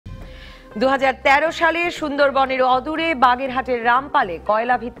2013 সালে সুন্দরবনের অদূরে বাগেরহাটের রামপালে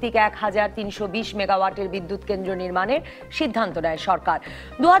কয়লা ভিত্তিক 1320 মেগাওয়াটের বিদ্যুৎ কেন্দ্র নির্মাণের সিদ্ধান্ত নেয় সরকার।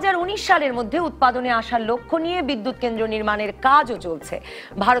 2019 সালের মধ্যে উৎপাদনে আসার লক্ষ্য নিয়ে বিদ্যুৎ কেন্দ্র নির্মাণের কাজও চলছে।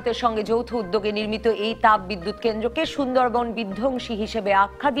 ভারতের সঙ্গে যৌথ উদ্যোগে নির্মিত এই তাপ বিদ্যুৎ কেন্দ্রকে সুন্দরবন বিধ্বংসী হিসেবে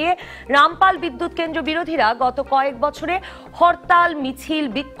আখ্যা দিয়ে রামপাল বিদ্যুৎ কেন্দ্র বিরোধীরা গত কয়েক বছরে হরতাল, মিছিল,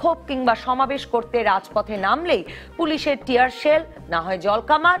 বিক্ষোভ কিংবা সমাবেশ করতে রাজপথে নামলেই পুলিশের টিয়ার শেল, না হয়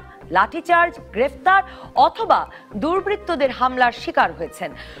জলকামান, লাঠিচার্জ, গ্রেফতার অথবা দুর্বৃত্তদের হামলার শিকার হয়েছেন।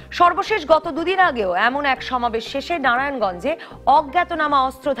 সর্বশেষ গত দুদিন আগেও এমন এক সমাবেশ শেষে নারায়ণগঞ্জে অজ্ঞাতনামা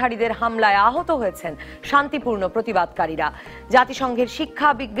অস্ত্রধারীদের হামলায় আহত হয়েছেন শান্তিপূর্ণ প্রতিবাদকারীরা। জাতিসংঘের শিক্ষা,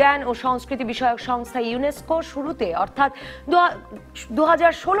 বিজ্ঞান ও সংস্কৃতি বিষয়ক সংস্থা ইউনেস্কো শুরুতে অর্থাৎ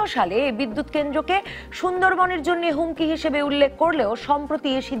 2016 সালে এই বিদ্যুৎ কেন্দ্রকে সুন্দরবনের জন্য হুমকি হিসেবে উল্লেখ করলেও সম্প্রতি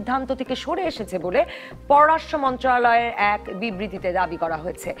এই সিদ্ধান্ত থেকে সরে এসেছে বলে পররাষ্ট্র মন্ত্রণালয়ের এক বিবৃতিতে দাবি করা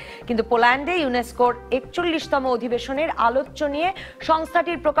হয়েছে। কিন্তু পোল্যান্ডে ইউনেস্কোর 41তম অধিবেশনের আলোচ্য নিয়ে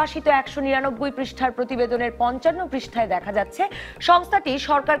সংস্থাটির প্রকাশিত 199 পৃষ্ঠার প্রতিবেদনের 55 পৃষ্ঠায় দেখা যাচ্ছে সংস্থাটি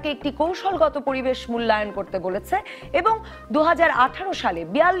সরকারকে একটি কৌশলগত পরিবেশ মূল্যায়ন করতে বলেছে এবং 2018 সালে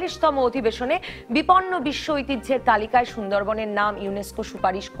 42তম অধিবেশনে বিপন্ন বিশ্ব ঐতিহ্যের তালিকায় সুন্দরবনের নাম ইউনেস্কো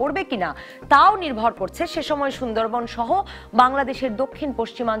সুপারিশ করবে কিনা তাও নির্ভর করছে সে সময় সুন্দরবন সহ বাংলাদেশের দক্ষিণ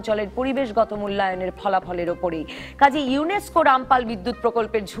পশ্চিমাঞ্চলের পরিবেশগত মূল্যায়নের ফলাফলের উপরেই। কাজে ইউনেস্কো রামপাল বিদ্যুৎ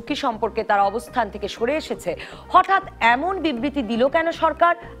প্রকল্পের ঝুঁকি সম্পর্কে তার অবস্থান থেকে সরে এসেছে। হঠাৎ এমন বিবৃতি দিল কেন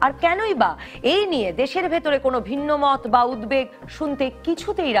সরকার, আর কেনই বা এই নিয়ে দেশের ভেতরে কোনো ভিন্ন মত বা উদ্বেগ শুনতে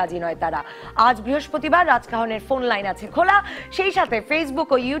কিছুতেই রাজি নয় তারা। আজ বৃহস্পতিবার রাজকাহনের ফোন লাইন আছে খোলা, সেই সাথে ফেসবুক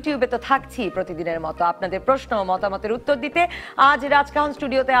ও ইউটিউবে তো থাকছি প্রতিদিনের মতো আপনাদের প্রশ্ন ও মতামতের উত্তর দিতে। আজ রাজকাহন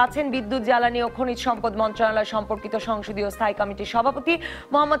স্টুডিওতে আছেন বিদ্যুৎ, জ্বালানি ও খনিজ সম্পদ মন্ত্রণালয় সম্পর্কিত সংসদীয় স্থায়ী কমিটির সভাপতি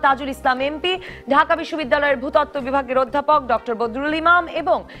মোহাম্মদ তাজুল ইসলাম এমপি, ঢাকা বিশ্ববিদ্যালয়ের ভূতত্ত্ব বিভাগের অধ্যাপক ডক্টর বদরুল ইমাম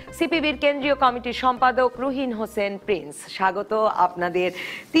এবং সিপিবির কেন্দ্রীয় কমিটির সম্পাদক রুহিন হোসেন প্রিন্স। স্বাগত আপনাদের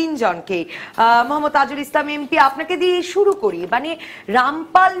তিনজনকে। মোহাম্মদ তাজুল ইসলাম এমপি, আপনাকে দিয়ে শুরু করি। মানে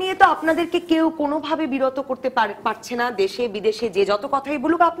রামপাল নিয়ে তো আপনাদেরকে কেউ কোনোভাবে বিরত করতে পারছে না। দেশে বিদেশে যে যত কথাই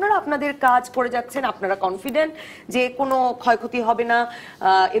বলুক, আপনারা আপনাদের কাজ করে যাচ্ছেন, আপনারা কনফিডেন্ট যে কোনো ক্ষয়ক্ষতি হবে না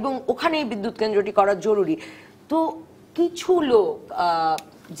এবং ওখানেই বিদ্যুৎ কেন্দ্রটি করা জরুরি। তো কিছু লোক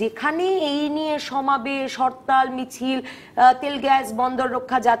যেখানে এই নিয়ে সমাবেশ, হরতাল, মিছিল, তেল গ্যাস বন্দর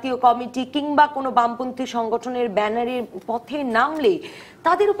রক্ষা জাতীয় কমিটি কিংবা কোনো বামপন্থী সংগঠনের ব্যানারের পথে নামলে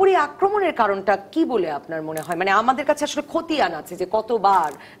তাদের উপরে আক্রমণের কারণটা কি বলে আপনার মনে হয়? মানে আমাদের কাছে আসলে খতিয়ান আছে যে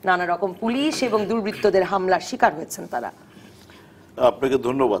কতবার নানা রকম পুলিশ এবং দুর্বৃত্তদের হামলার শিকার হয়েছেন তারা। আপনাকে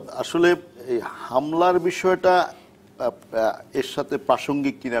ধন্যবাদ। আসলে এই হামলার বিষয়টা এর সাথে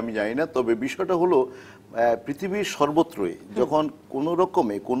প্রাসঙ্গিক কিনা আমি জানি না, তবে বিষয়টা হলো পৃথিবীর সর্বত্রই যখন কোনো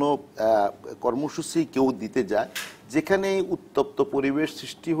রকমে কোনো কর্মসূচি কেউ দিতে যায়, যেখানে উত্তপ্ত পরিবেশ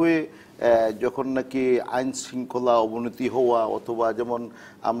সৃষ্টি হয়ে যখন নাকি আইন শৃঙ্খলা অবনতি হওয়া, অথবা যেমন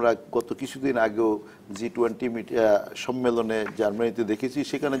আমরা গত কিছুদিন আগেও G20 সম্মেলনে জার্মানিতে দেখেছি,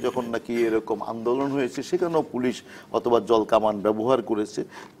 সেখানে যখন নাকি এরকম আন্দোলন হয়েছে সেখানেও পুলিশ অথবা জলকামান ব্যবহার করেছে।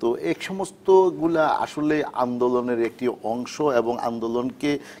 তো এই সমস্তগুলা আসলে আন্দোলনের একটি অংশ, এবং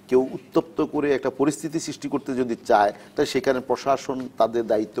আন্দোলনকে কেউ উত্তপ্ত করে একটা পরিস্থিতি সৃষ্টি করতে যদি চায় তাই সেখানে প্রশাসন তাদের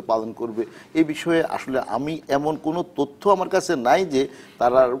দায়িত্ব পালন করবে। এই বিষয়ে আসলে আমি এমন কোনো তথ্য আমার কাছে নাই যে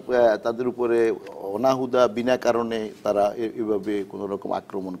তাদের উপরে অনাহুদা বিনা কারণে তারা এভাবে কোনো রকম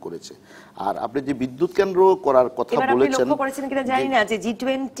আক্রমণ করেছে। আর আপনি যে বিদ্যুৎ কেন্দ্র করার কথা বলেছেন, লক্ষ্য করেছেন কিনা জানি না, যে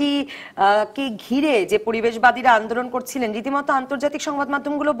G20 কে ঘিরে যে পরিবেশবাদীরা আন্দোলন করছিলেন, রীতিমতো আন্তর্জাতিক সংবাদ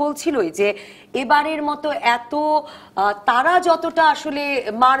মাধ্যমগুলো বলছিলই যে এবারের মতো এত তারা যতটা আসলে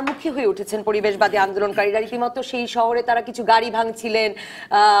মারমুখী হয়ে উঠেছেন পরিবেশবাদী আন্দোলনকারীরা, রীতিমতো সেই শহরে তারা কিছু গাড়ি ভাঙছিলেন,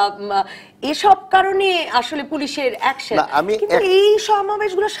 এসব কারণে আসলে পুলিশের অ্যাকশন। কিন্তু এই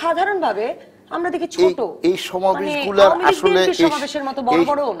সমাবেশগুলো সাধারণভাবে আমরা দেখি ছোট, এই সমাবেশগুলোর আসলে সমাবেশের মতো বড়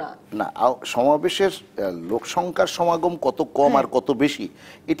বড়ও না। সমাবেশের লোক সংখ্যার সমাগম কত কম আর কত বেশি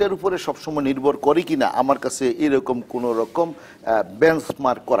এটার উপরে সবসময় নির্ভর করে কিনা আমার কাছে এরকম কোন রকম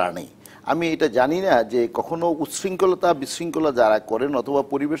বেঞ্চমার্ক করা নেই। আমি এটা জানি না যে কখনো উচ্ছৃঙ্খলতা বিশৃঙ্খলা যারা করেন অথবা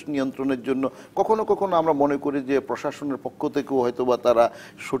পরিবেশ নিয়ন্ত্রণের জন্য কখনো কখনো আমরা মনে করি যে প্রশাসনের পক্ষ থেকেও হয়তো বা তারা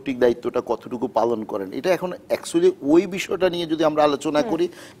সঠিক দায়িত্বটা কতটুকু পালন করেন। এটা এখন অ্যাকচুয়ালি ওই বিষয়টা নিয়ে যদি আমরা আলোচনা করি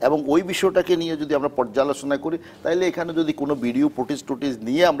এবং ওই বিষয়টাকে নিয়ে যদি আমরা পর্যালোচনা করি, তাইলে এখানে যদি কোনো ভিডিও ফুটেজ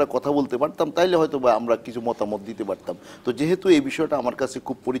নিয়ে আমরা কথা বলতে পারতাম, তাইলে হয়তো বা আমরা কিছু মতামত দিতে পারতাম। তো যেহেতু এই বিষয়টা আমার কাছে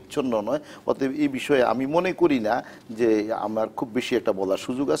খুব পরিচ্ছন্ন নয়, অতএব এই বিষয়ে আমি মনে করি না যে আমার খুব বেশি একটা বলার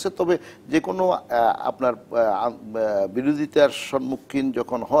সুযোগ আছে। তবে যে কোনো আপনার বিরোধিতার সম্মুখীন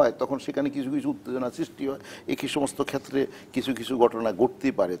যখন হয় তখন সেখানে কিছু কিছু উত্তেজনা সৃষ্টি হয়, একই সমস্ত ক্ষেত্রে কিছু কিছু ঘটনা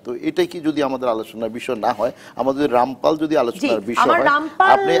ঘটতেই পারে। তো এটাই কি যদি আমাদের আলোচনার বিষয় না হয়, আমাদের রামপাল যদি আলোচনার বিষয় হয়,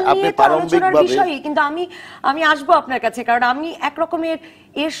 আপনি প্রারম্ভিকভাবে, কিন্তু আমি আসবো আপনার কাছে, কারণ আমি একরকমের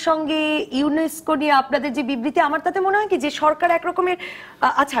এর সঙ্গে ইউনেস্কো নিয়ে আপনাদের যে বিবৃতি, আমার তাতে মনে হয় কি যে সরকার একরকমের,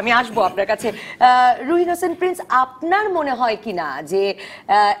 আচ্ছা আমি আসবো আপনার কাছে। রুহিন হোসেন প্রিন্স, আপনার মনে হয় কিনা যে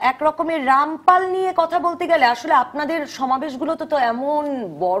একরকমের রামপাল নিয়ে কথা বলতে গেলে আসলে আপনাদের সমাবেশগুলো তো এমন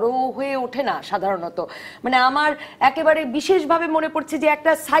বড় হয়ে ওঠে না সাধারণত, মানে আমার একেবারে বিশেষভাবে মনে পড়ছে যে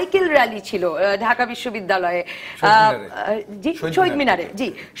একটা সাইকেল র্যালি ছিল ঢাকা বিশ্ববিদ্যালয়ে, শহীদ মিনারে, জি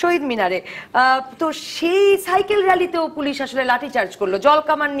শহীদ মিনারে, তো সেই সাইকেল র্যালিতেও পুলিশ আসলে লাঠিচার্জ করলো,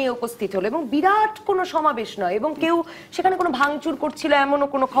 জলকামান নিয়ে উপস্থিত হলো, এবং বিরাট কোনো সমাবেশ নয়, এবং কেউ সেখানে কোনো ভাঙচুর করছিল এমনও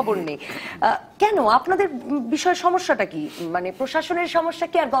কোনো খবর নেই। কেন আপনাদের বিষয় সমস্যাটা কি, মানে প্রশাসনের সমস্যা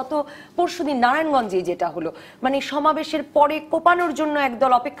কি? আর গত পরশুদিন নারায়ণগঞ্জে যেটা হলো, মানে সমাবেশের পরে কোপানোর জন্য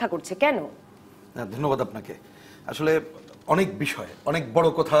একদল অপেক্ষা করছে, কেন? ধন্যবাদ আপনাকে। আসলে অনেক বিষয়, অনেক বড়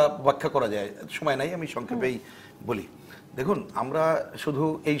কথা ব্যাখ্যা করা যায়, সময় নাই, আমি সংক্ষেপেই বলি। দেখুন, আমরা শুধু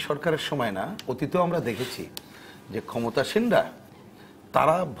এই সরকারের সময় না, অতীতেও আমরা দেখেছি যে ক্ষমতাসীনরা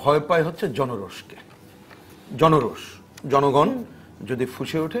তারা ভয় পায় হচ্ছে জনরোষকে। জনরোষ, জনগণ যদি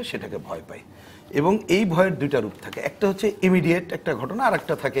ফুঁসে ওঠে সেটাকে ভয় পায়, এবং এই ভয়ের দুইটা রূপ থাকে। একটা হচ্ছে ইমিডিয়েট একটা ঘটনা, আর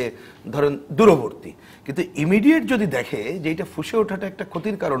একটা থাকে ধরেন দূরবর্তী। কিন্তু ইমিডিয়েট যদি দেখে যে এটা ফুঁসে ওঠাটা একটা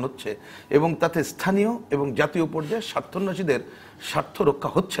ক্ষতির কারণ হচ্ছে এবং তাতে স্থানীয় এবং জাতীয় পর্যায়ে স্বার্থন্বেষীদের স্বার্থ রক্ষা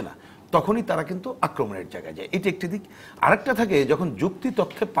হচ্ছে না, তখনই তারা কিন্তু আক্রমণের জায়গায় যায়। এটি একটি দিক। আরেকটা থাকে যখন যুক্তি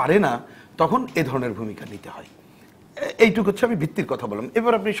তথ্যে পারে না, তখন এ ধরনের ভূমিকা নিতে হয়। এইটুকু হচ্ছে আমি ভিত্তির কথা বললাম।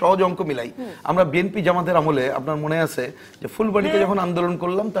 এবার আপনি সহজ অঙ্ক মিলাই, আমরা বিএনপি জামাতের আমলে আপনার মনে আছে যে ফুলবাড়িতে যখন আন্দোলন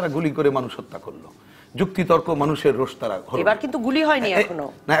করলাম, তারা গুলি করে মানুষ হত্যা করলো, যুক্তি তর্ক মানুষের রোষ তারা হলো। এবার কিন্তু গুলি হয়নি এখনো,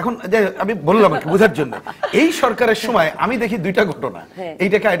 না এখন আমি বললাম বোঝার জন্য। এই সরকারের সময় আমি দেখি দুইটা ঘটনা,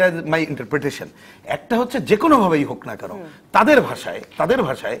 এইটাকে এটা মাই ইন্টারপ্রিটেশন। একটা হচ্ছে যে কোনো ভাবেই হোক না কেন, তাদের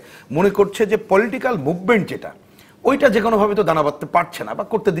ভাষায় মনে করছে যে পলিটিক্যাল মুভমেন্ট যেটা, ওইটা যে কোনো ভাবে তো দানা বাঁধতে পারছে না বা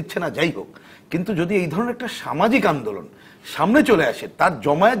করতে দিচ্ছে না, যাই হোক। কিন্তু যদি এই ধরনের একটা সামাজিক আন্দোলন সামনে চলে আসে, তার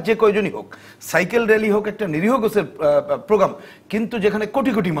জমায়েত যে কয়জনই হোক, সাইকেল র্যালি হোক, একটা নিরীহ গোছের প্রোগ্রাম, কিন্তু যেখানে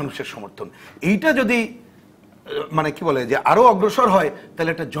কোটি কোটি মানুষের সমর্থন, এইটা যদি মানে কি বলে যে আরো অগ্রসর হয়,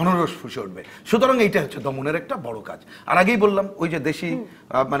 তাহলে একটা জনরোষ ফুসে উঠবে। সুতরাং এইটা হচ্ছে দমনের একটা বড় কাজ। আর আগেই বললাম, ওই যে দেশি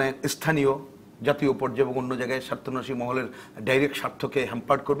মানে স্থানীয় জাতীয় পর্যায়ে এবং অন্য জায়গায় স্বার্থন্বেষী মহলের ডাইরেক্ট স্বার্থকে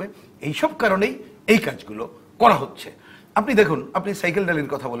হ্যাম্পার্ড করবে, এইসব কারণেই এই কাজগুলো করা হচ্ছে। আপনি দেখুন, আপনি সাইকেল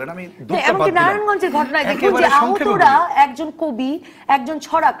র্যালির কথা বলেন, আমি নারায়ণগঞ্জের ঘটনায় দেখুন যে আহতরা একজন কবি, একজন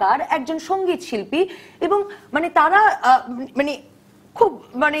ছড়াকার, একজন সঙ্গীত শিল্পী, এবং মানে তারা মানে খুব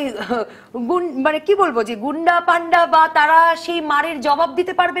মানে কি বলবো যে গুন্ডা পান্ডা বা তারা সেই মারের জবাব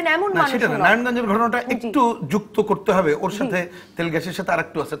দিতে পারবেন এমন মানুষ না। নারায়ণগঞ্জের ঘটনাটা একটু যুক্ত করতে হবে, ওর সাথে তেল গ্যাসের সাথে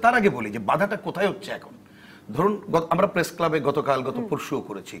আরেকটু আছে। তার আগে বলি যে বাধাটা কোথায় হচ্ছে এখন। ধরুন আমরা প্রেস ক্লাবে গত পরশুও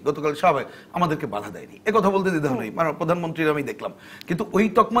করেছি, গতকাল সবাই আমাদেরকে বাধা দেয়নি, এ কথা বলতে দ্বিধা নেই, মানে প্রধানমন্ত্রীর আমি দেখলাম। কিন্তু ওই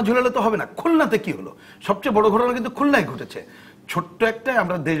তকমা ঝুলালে তো হবে না। খুলনাতে কি হলো, সবচেয়ে বড় ঘটনা কিন্তু খুলনায় ঘটেছে। ছোট্ট একটা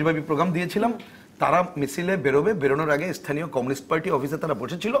আমরা দেশব্যাপী প্রোগ্রাম দিয়েছিলাম, তারা মিছিলে বেরোবে, বেরোনোর আগে স্থানীয় কমিউনিস্ট পার্টি অফিসে তারা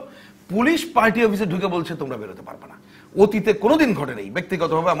বসেছিল, পুলিশ পার্টি অফিসে ঢুকে বলছে তোমরা বেরোতে পারবে না। অতীতে কোনোদিন ঘটে নেই,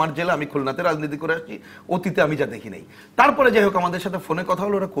 ব্যক্তিগতভাবে আমার জেলা, আমি খুলনাতে রাজনীতি করে আসছি, অতীতে আমি যা দেখি নাই। তারপরে যাই হোক, আমাদের সাথে ফোনে কথা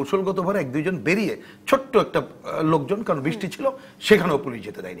হলো, ওরা কৌশলগতভাবে এক দুইজন বেরিয়ে, ছোট্ট একটা লোকজন, কারণ বৃষ্টি ছিল, সেখানেও পুলিশ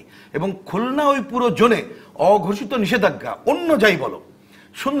যেতে দেয়নি। এবং খুলনা ওই পুরো জোনে অঘোষিত নিষেধাজ্ঞা, অন্য যাই বলো,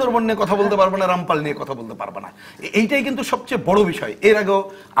 সুন্দরবন নিয়ে কথা বলতে পারবে না, রামপাল নিয়ে কথা বলতে পারবে না। এইটাই কিন্তু সবচেয়ে বড় বিষয়। এর আগেও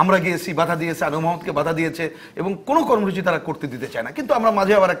আমরা গিয়েছি, বাধা দিয়েছে, আনু মোহাম্মদকে বাধা দিয়েছে, এবং কোনো কর্মসূচি তারা করতে দিতে চায় না। কিন্তু আমরা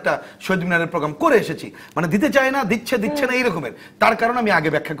মাঝে আবার একটা শহীদ মিনারের প্রোগ্রাম করে এসেছি, মানে দিতে চায় না, দিচ্ছে না, এইরকমের। তার কারণ আমি আগে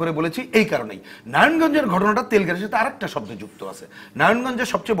ব্যাখ্যা করে বলেছি, এই কারণেই। নারায়ণগঞ্জের ঘটনাটা তেল গ্যাসের সাথে আরেকটা শব্দ যুক্ত আছে।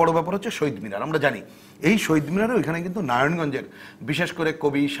 নারায়ণগঞ্জের সবচেয়ে বড় ব্যাপার হচ্ছে শহীদ মিনার। আমরা জানি এই শহীদ মিনারে ওইখানে কিন্তু নারায়ণগঞ্জের বিশেষ করে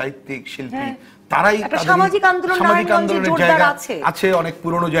কবি, সাহিত্যিক, শিল্পী, তারাই সামাজিক আন্দোলনের জায়গা আছে, অনেক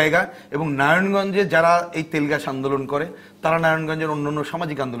পুরনো জায়গা। এবং নারায়ণগঞ্জে যারা এই তেল গ্যাস আন্দোলন করে, তারা নারায়ণগঞ্জের অন্যান্য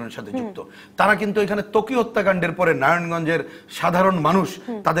সামাজিক আন্দোলনের সাথে যুক্ত। তারা কিন্তু এখানে ত্বকী হত্যাকাণ্ডের পরে নারায়ণগঞ্জের সাধারণ মানুষ,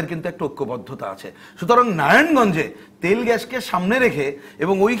 তাদের কিন্তু একটা ঐক্যবদ্ধতা আছে। সুতরাং নারায়ণগঞ্জে তেল গ্যাসকে সামনে রেখে,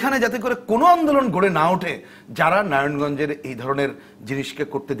 এবং ওইখানে যাতে করে কোনো আন্দোলন গড়ে না ওঠে, যারা নারায়ণগঞ্জের এই ধরনের জিনিসকে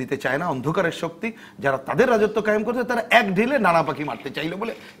করতে দিতে চায় না, অন্ধকারের শক্তি যারা তাদের রাজত্ব কায়েম করছে, তারা এক ঢিলে নানা পাখি মারতে চাইলো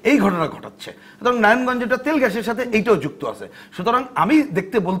বলে এই ঘটনা ঘটাচ্ছে। সুতরাং নারায়ণগঞ্জেটা তেল গ্যাসের সাথে এইটাও যুক্ত আছে। সুতরাং আমি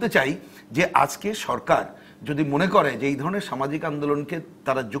বলতে চাই যে আজকে সরকার যদি মনে করে যে এই ধরনের সামাজিক আন্দোলনকে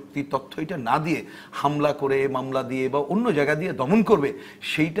তারা যুক্তি তথ্য এটা না দিয়ে হামলা করে মামলা দিয়ে বা অন্য জায়গা দিয়ে দমন করবে,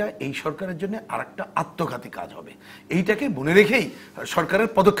 সেইটা এই সরকারের জন্য আরেকটা আত্মঘাতী কাজ হবে। এইটাকে মনে রেখেই সরকারের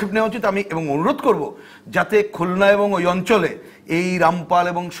পদক্ষেপ নেওয়া উচিত। আমি এবং অনুরোধ করব যাতে খুলনা এবং ওই অঞ্চলে এই রামপাল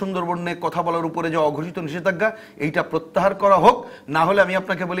এবং সুন্দরবনে কথা বলার উপরে যে অঘোষিত নিষেধাজ্ঞা এইটা প্রত্যাহার করা হোক। না হলে আমি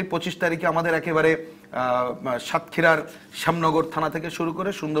আপনাকে বলি 25 তারিখে আমাদের একেবারে সাতক্ষীরার শ্যামনগর থানা থেকে শুরু করে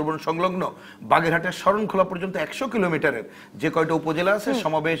সুন্দরবন সংলগ্ন বাগেরহাটের শরণখোলা পর্যন্ত 100 কিলোমিটারের যে কয়টা উপজেলা আছে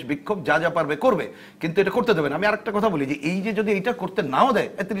সমাবেশ বিক্ষোভ যা যা পারবে করবে, কিন্তু এটা করতে দেবে না। আমি আরেকটা কথা বলি যে এই যে যদি এটা করতে নাও দেয়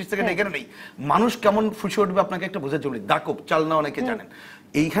 30 সেকেন্ড এখানে নেই, মানুষ কেমন ফুসে উঠবে আপনাকে একটা বোঝাতে বলি। দাকব চাল না অনেকে জানেন,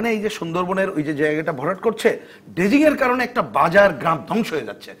 এইখানে এই যে সুন্দরবনের ওই যে জায়গাটা ভরাট করছে ড্রেজিং এর কারণে একটা বাজার গ্রাম ধ্বংস হয়ে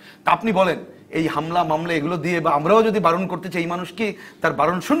যাচ্ছে। তা আপনি বলেন এই হামলা মামলা এগুলো দিয়ে বা আমরাও যদি বারণ করতে চাই, এই মানুষ কি তার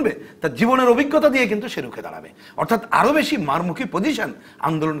বারণ শুনবে? তার জীবনের অভিজ্ঞতা দিয়ে কিন্তু সে রুখে দাঁড়াবে। অর্থাৎ আরো বেশি মারমুখী পজিশন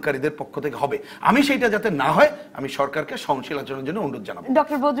আন্দোলনকারীদের পক্ষ থেকে হবে। আমি সেইটা যাতে না হয় আমি সরকারকে সহনশীল আচরণের জন্য অনুরোধ জানাবো।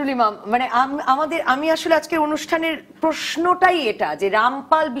 ডক্টর বদরুল ইমাম, মানে আমি আসলে আজকের অনুষ্ঠানের প্রশ্নটাই এটা যে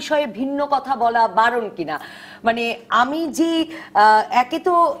রামপাল বিষয়ে ভিন্ন কথা বলা বারণ কিনা। মানে আমি যে একে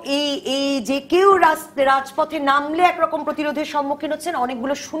তো এই যে কেউ রাজপথে নামলে একরকম প্রতিরোধের সম্মুখীন হচ্ছেন,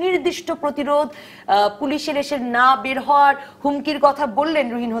 অনেকগুলো সুনির্দিষ্ট প্রতিরোধ, পুলিশের এসে না বের হওয়ার হুমকির কথা বললেন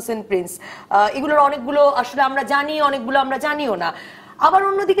রুহিন হোসেন প্রিন্স, এগুলোর অনেকগুলো আসলে আমরা জানি, অনেকগুলো আমরা জানিও না। আবার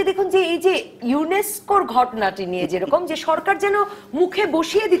অন্যদিকে দেখুন যে এই যে ইউনেস্কোর ঘটনাটি নিয়ে যেরকম যে সরকার যেন মুখে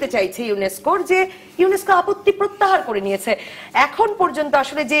বসিয়ে দিতে চাইছে ইউনেস্কোর, যে ইউনেস্কো আপত্তি প্রত্যাহার করে নিয়েছে। এখন পর্যন্ত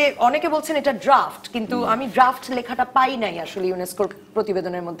আসলে যে অনেকে বলছেন এটা ড্রাফট, কিন্তু আমি ড্রাফট লেখাটা পাই নাই আসলে ইউনেস্কোর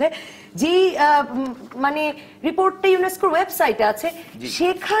প্রতিবেদনের মধ্যে। যেই মানে রিপোর্টটা ইউনেস্কোর ওয়েবসাইটে আছে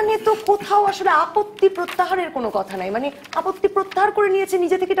সেখানে তো কোথাও আসলে আপত্তি প্রত্যাহারের কোনো কথা নাই। মানে আপত্তি প্রত্যাহার করে নিয়েছে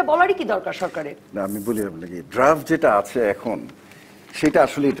নিজে থেকে, এটা বলারই কি দরকার সরকারের? না, আমি বলি আপনাকে ড্রাফট যেটা আছে এখন সেটা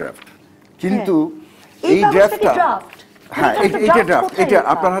আসলেই ড্রাফট, কিন্তু এই ড্রাফটটা, হ্যাঁ এটা ড্রাফট, এটা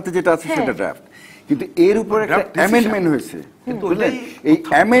আপনার হাতে যেটা আছে সেটা ড্রাফট, কিন্তু এর উপরে একটা অ্যামেন্ডমেন্ট হয়েছে। কিন্তু এই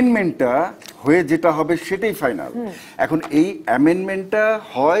অ্যামেন্ডমেন্টটা হয়ে যেটা হবে সেটাই ফাইনাল। এখন এই অ্যামেন্ডমেন্টটা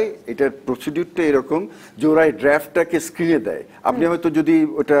হয়, এটার প্রসিডিউরটা এরকম যে ওরা এই ড্রাফটটাকে স্ক্রিনে দেয়। আপনি হয়তো যদি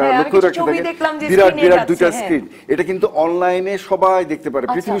ওটা লক্ষ্য রাখতে থাকেন, বিরাট বিরাট দুইটা স্ক্রিন, এটা কিন্তু অনলাইনে সবাই দেখতে পারে,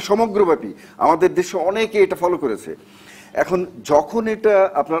 পৃথিবীর সমগ্রব্যাপী। আমাদের দেশে অনেকে এটা ফলো করেছে। এখন যখন এটা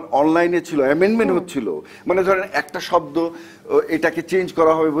আপনার অনলাইনে ছিল, অ্যামেন্ডমেন্ট হচ্ছিল, মানে ধরেন একটা শব্দ এটাকে চেঞ্জ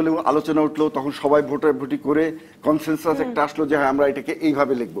করা হবে বলে আলোচনা উঠলো, তখন সবাই ভোটাভুটি করে কনসেনসাস একটা আসলো যে হ্যাঁ আমরা এটাকে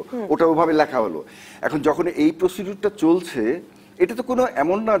এইভাবে লিখবো, ওটা ওভাবে লেখা হলো। এখন যখন এই প্রসিডিউরটা চলছে, এটা তো কোনো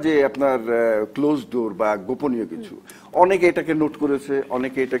এমন না যে আপনার ক্লোজ ডোর বা গোপনীয় কিছু। অনেকে এটাকে নোট করেছে,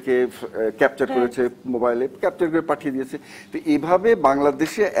 অনেকে এটাকে ক্যাপচার করেছে, মোবাইলে ক্যাপচার করে পাঠিয়ে দিয়েছে। তো এইভাবে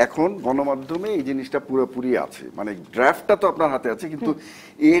বাংলাদেশে এখন গণমাধ্যমে এই জিনিসটা পুরোপুরি আছে। মানে ড্রাফটটা তো আপনার হাতে আছে, কিন্তু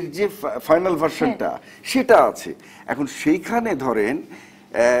এর যে ফাইনাল ভার্সনটা সেটা আছে। এখন সেইখানে ধরেন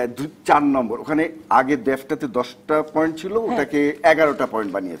 4 নম্বর, ওখানে আগে ড্রাফটটাতে 10টা পয়েন্ট ছিল, ওটাকে 11টা পয়েন্ট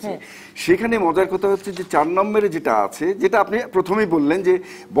বানিয়েছে। সেখানে মজার কথা হচ্ছে যে 4 নম্বরে যেটা আছে, যেটা আপনি প্রথমেই বললেন যে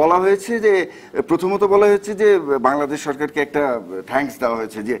বলা হয়েছে যে প্রথমত বলা হয়েছে যে বাংলাদেশ সরকারকে একটা থ্যাঙ্কস দেওয়া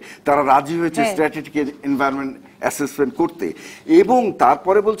হয়েছে যে তারা রাজি হয়েছে স্ট্র্যাটেজিক এনভায়রনমেন্ট অ্যাসেসমেন্ট করতে, এবং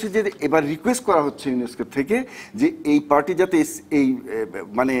তারপরে বলছে যে এবার রিকোয়েস্ট করা হচ্ছে ইউনেস্কো থেকে যে এই পার্টি যাতে এই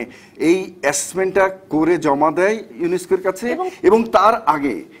মানে এই অ্যাসেসমেন্টটা করে জমা দেয় ইউনেস্কোর কাছে, এবং তার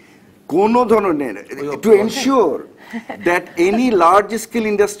আগে কোন ধরনের to ensure that any large scale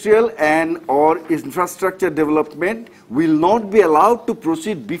industrial and or infrastructure development will not be allowed to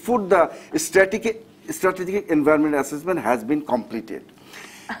proceed before the strategic environment assessment has been completed,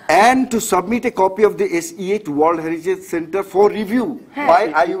 and to submit a copy of the SEA to World Heritage Center for review by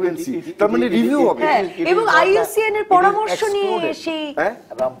IUNC. তার মানে review হবে, এবং IUCN এর পরামর্শ নিয়ে সেই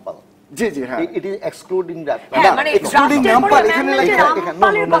রামপাল জি জি হ্যাঁ, it is excluding that, মানে এক্সক্লুডিং রামপাল এখানে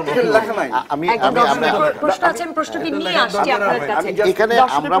লেখা নাই। আমি প্রশ্ন আছে, আমি প্রশ্নটি নিয়ে আসছি আপনার কাছে। এখানে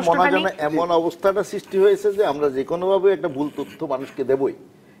আমরা মনে হয় এমন অবস্থাটা সৃষ্টি হয়েছে যে আমরা যে কোনো ভাবে একটা ভুল তথ্য মানুষকে দেবই,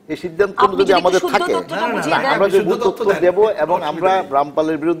 এই সিদ্ধান্ত যদি আমাদের থাকে আমরা যে ভুল তথ্য দেব, এবং আমরা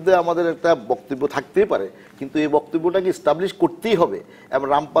রামপালের বিরুদ্ধে আমাদের একটা বক্তব্য থাকতেই পারে, কিন্তু এই বক্তব্যটাকে এস্টাবলিশ করতেই হবে, এবং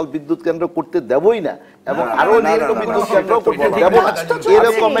রামপাল বিদ্যুৎ কেন্দ্র করতে দেবই না, এবং আরো বিদ্যুৎ কেন্দ্র করতে দেব না,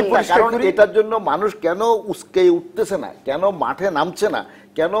 এরকম একটা কারণ। এটার জন্য মানুষ কেন উস্কে উঠতেছে না, কেন মাঠে নামছে না,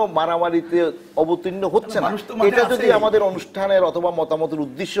 কেন মারামারিতে অবতীর্ণ হচ্ছে না, এটা যদি আমাদের অনুষ্ঠানের অথবা মতামতের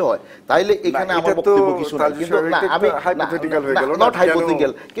উদ্দেশ্য হয় তাইলে এখানে আমার বক্তব্য কিছু না। কিন্তু না, আমি নট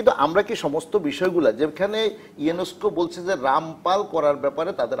হাইপোথেটিক্যাল, কিন্তু আমরা কি সমস্ত বিষয়গুলা যেখানে ইউনেস্কো বলছে যে রামপাল করার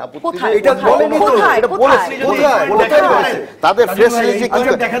ব্যাপারে তাদের আপত্তি নেই, এটা বলেনি তো, এটা বলেছে তাদের প্রেস রিলিজে,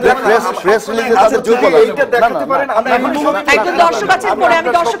 প্রেস রিলিজে তাদের জোর বলা, এটা দেখাতে পারেন। একজন দর্শক আছেন, পরে আমি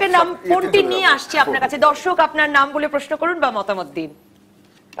দর্শকের নাম ফোনটি নিয়ে আসছি আপনার কাছে। দর্শক, আপনার নাম বলে প্রশ্ন করুন বা মতামত দিন।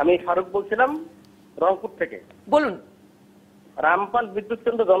 আমি ফারুক বলছিলাম রংপুর থেকে। বলুন। রামপাল বিদ্যুৎ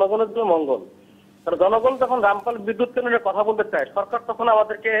কেন্দ্র জনগণের জন্য মঙ্গল, কারণ জনগণ যখন রামপাল বিদ্যুৎ কেন্দ্রের কথা বলতে চায়, সরকার তখন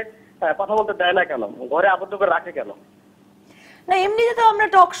আমাদেরকে কথা বলতে দেয় না কেন, ঘরে আবদ্ধ করে রাখে কেন? না, এমনিতে তো আমরা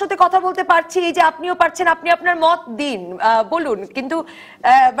টক শোতে কথা বলতে পারছি, এই যে আপনিও পারছেন, আপনি আপনার মত দিন, বলুন, কিন্তু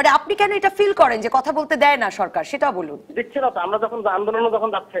মানে আপনি কেন এটা ফিল করেন যে কথা বলতে দেয় না সরকার, সেটা বলুন। দেখছি না তো, আমরা যখন আন্দোলনে যখন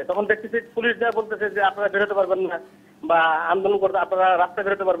যাচ্ছে তখন দেখতেছি পুলিশ যা বলতেছে যে আপনারা বেরোতে পারবেন না, বা আন্দোলন করতে আপনারা রাস্তায়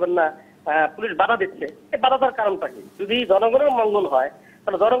বেরোতে পারবেন না, পুলিশ বাধা দিচ্ছে। এই বাধাটার কারণটা কি? যদি জনগণের মঙ্গল হয়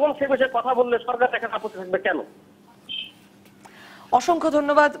তাহলে জনগণ সে বিষয়ে কথা বললে সরকার এখানে আপত্তি থাকবে কেন? অসংখ্য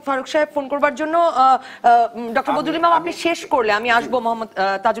ধন্যবাদ ফারুক সাহেব ফোন করবার জন্য। ডক্টর বদরুল ইমাম, আপনি শেষ করলে আমি আসবো মোহাম্মদ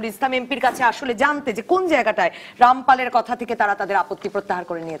তাজুল ইসলাম এমপির কাছে, আসলে জানতে যে কোন জায়গাটায় রামপালের কথা থেকে তারা তাদের আপত্তি প্রত্যাহার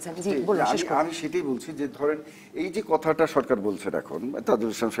করে নিয়েছেন। জি বলুন, শেষ করুন। আমি সেটাই বলছি যে ধরেন এই যে কথাটা সরকার বলছেন এখন,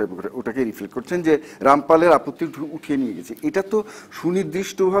 তাজুল ইসলাম সাহেব ওটাকে রিফ্লেক্ট করছেন যে রামপালের আপত্তি উঠিয়ে নিয়ে গেছে। এটা তো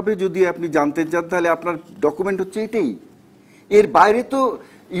সুনির্দিষ্টভাবে যদি আপনি জানতে চান তাহলে আপনার ডকুমেন্ট হচ্ছে এটাই, এর বাইরে তো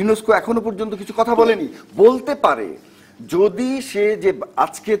ইউনেস্কো এখনো পর্যন্ত কিছু কথা বলেনি। বলতে পারে যদি সে যে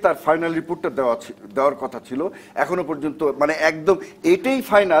আজকে তার ফাইনাল রিপোর্টটা দেওয়ার কথা ছিল, এখনো পর্যন্ত মানে একদম এটাই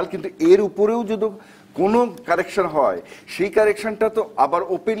ফাইনাল, কিন্তু এর উপরেও যদি কোনো কারেকশন হয় সেই কারেকশনটা তো আবার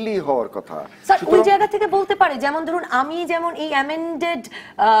ওপেনলি হওয়ার কথা। ওই জায়গা থেকে বলতে পারে, যেমন ধরুন আমি যেমন এই অ্যামেন্ডেড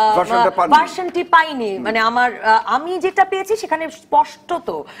ভার্সনটি পাইনি, মানে আমি যেটা পেয়েছি সেখানে স্পষ্টত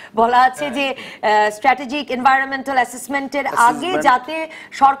বলা আছে যে স্ট্র্যাটেজিক এনভায়রনমেন্টাল অ্যাসেসমেন্টের আগে যাতে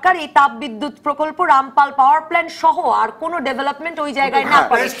সরকার এই তাপবিদ্যুৎ প্রকল্প রামপাল পাওয়ার প্ল্যান্ট সহ আর কোনো ডেভেলপমেন্ট ওই জায়গায় না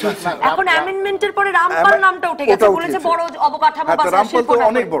করে। এখন অ্যামেন্ডমেন্টের পরে রামপাল নামটা উঠে গেছে, বলেছে বড় অবকাঠামো বা রামপাল তো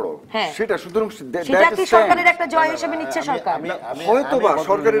অনেক বড়, সেটা সুতরাং কি সরকারের একটা জয় হিসেবে নিচ্ছে সরকার? হয়তোবা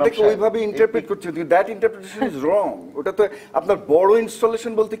সরকার এটাকে ওইভাবে ইন্টারপ্রেট করছে, দ্যাট ইন্টারপ্রিটেশন ইজ রং। ওটা তো আপনার বড়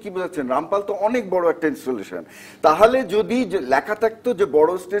ইনস্টলেশন বলতে কি বোঝাচ্ছেন? রামপাল তো অনেক বড় একটা ইনস্টলেশন। তাহলে যদি লেখা থাকতো যে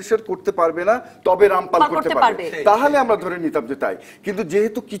বড় স্টেশন করতে পারবে না তবে রামপাল করতে পারবে, তাহলে আমরা ধরে নিতাম যে তাই। কিন্তু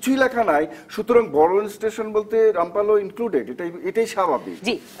যেহেতু কিছুই লেখা নাই, সুতরাং বড় স্টেশন বলতে রামপালও ইনক্লুডেড, এটাই স্বাভাবিক।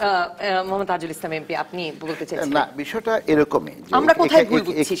 জি মোহাম্মদ তাজুল ইসলাম এমপি, আপনি বলতে চাইছেন? না, বিষয়টা এরকমই, আমরা কোথায় ভুল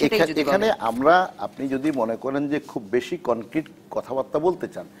বুঝছি সেটাই যদি এখানে আমরা, আপনি যদি মনে করেন যে খুব বেশি কনক্রিট কথাবার্তা বলতে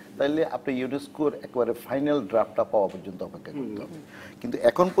চান, তাহলে আপনি ইউনেস্কোর একেবারে ফাইনাল ড্রাফটটা পাওয়া পর্যন্ত অপেক্ষা করতে হবে। কিন্তু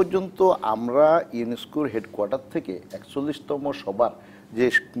এখন পর্যন্ত আমরা ইউনেস্কোর হেডকোয়ার্টার থেকে 41তম সবার যে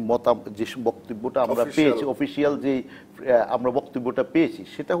বক্তব্যটা আমরা পেয়েছি, অফিসিয়াল যে আমরা বক্তব্যটা পেয়েছি,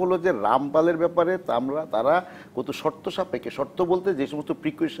 সেটা হলো যে রামপালের ব্যাপারে তারা কত শর্ত সাপেক্ষে, শর্ত বলতে যে সমস্ত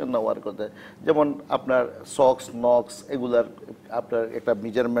প্রিকশন নেওয়ার কথা, যেমন আপনার সক্স নক্স এগুলার আপনার একটা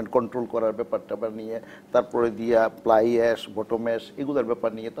মেজারমেন্ট কন্ট্রোল করার ব্যাপারটা নিয়ে, তারপরে দিয়া প্লাই অ্যাশ বটম অ্যাশ এগুলার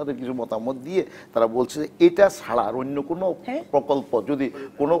ব্যাপার নিয়ে তাদের কিছু মতামত দিয়ে তারা বলছে যে এটা ছাড়া আর অন্য কোনো প্রকল্প যদি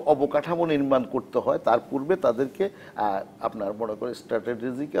কোনো অবকাঠামো নির্মাণ করতে হয় তার পূর্বে তাদেরকে আপনার মনে করে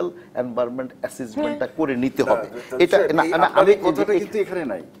স্ট্র্যাটেজিক্যাল এনভায়রনমেন্ট অ্যাসেসমেন্টটা করে নিতে হবে। এটা না, আমি কথাটা কিন্তু এখানে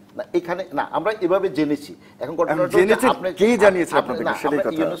নাই, না এখানে না, আমরা এভাবে জেনেছি। এখন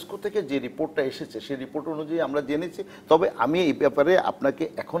ইউনেস্কো থেকে যে রিপোর্টটা এসেছে সেই রিপোর্ট অনুযায়ী আমরা জেনেছি। তবে আমি এই ব্যাপারে আপনাকে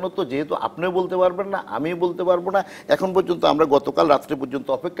এখনো তো, যেহেতু আপনিও বলতে পারবেন না আমিও বলতে পারবো না, এখন পর্যন্ত আমরা গতকাল রাত্রে পর্যন্ত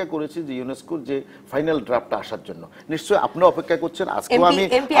অপেক্ষা করেছি যে ইউনেস্কোর যে ফাইনাল ড্রাফটটা আসার জন্য। নিশ্চয়ই আপনিও অপেক্ষা করছেন। আজকে আমি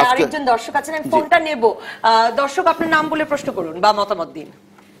আরেকজন দর্শক আছেন, আমি ফোনটা নেব। দর্শক, আপনার নাম বলে প্রশ্ন করুন বা মতামত দিন।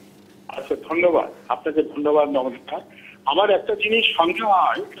 আচ্ছা, ধন্যবাদ আপনাকে, ধন্যবাদ নমস্কার। আমার একটা জিনিস সন্দেহ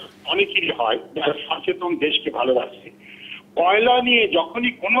হয়, অনেকেরই হয়, যারা সচেতন দেশকে ভালোবাসে, কয়লা নিয়ে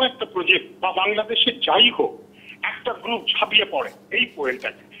যখনই কোনো একটা প্রজেক্ট বা বাংলাদেশের যাই হোক, একটা গ্রুপ ঝাঁপিয়ে পড়ে এই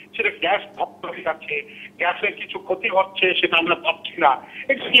পোয়েলটাকে, সেটা গ্যাস ভক্ত হয়ে যাচ্ছে, গ্যাসের কিছু ক্ষতি হচ্ছে সেটা আমরা ভাবছি না,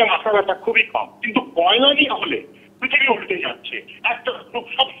 এটা নিয়ে মাথা ব্যথা খুবই কম। কিন্তু কয়লা নিয়ে হলে পৃথিবী উল্টে যাচ্ছে, একটা গ্রুপ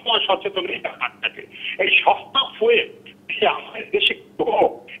সবসময় সচেতন এই ব্যাপারটাকে। এই সস্তা ফুয়েল আমাদের দেশে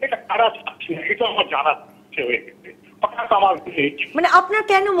এটা কারা চাচ্ছে না, এটা আমার জানার হয়ে গেছে। মানে আপনার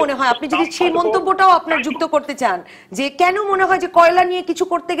কেন মনে হয়, আপনি যদি সেই মন্তব্যটাও আপনার যুক্ত করতে চান, যে কেন মনে হয় যে কয়লা নিয়ে কিছু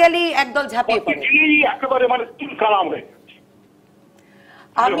করতে গেলেই একদল ঝাঁপিয়ে পড়ে? একেবারে মানে তুল কালাম হয়ে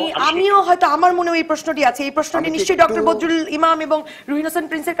আমিও হয়তো আমার মনে এই প্রশ্নটি আছে, এই প্রশ্নটি নিশ্চয়ই ডক্টর বদরুল ইমাম এবং রুহিন হোসেন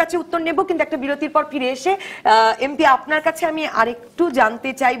প্রিন্সের কাছে উত্তর নেব, কিন্তু একটা বিরতির পর ফিরে এসে এমপি আপনার কাছে আমি আরেকটু জানতে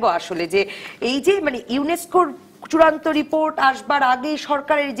চাইবো আসলে যে এই যে মানে ইউনেস্কোর চূড়ান্ত রিপোর্ট আসবার আগেই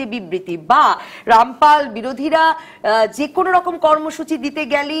সরকারের যে বিবৃতি, বা রামপাল বিরোধীরা যে কোনো রকম কর্মসূচি দিতে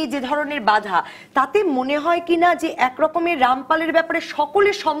গেলেই যে ধরনের বাধা, তাতে মনে হয় কিনা যে একরকমের রামপালের ব্যাপারে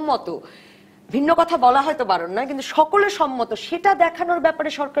সকলে সম্মত, ভিন্ন কথা বলা হয়তো বারণ না, কিন্তু সকলে সম্মত, সেটা দেখানোর ব্যাপারে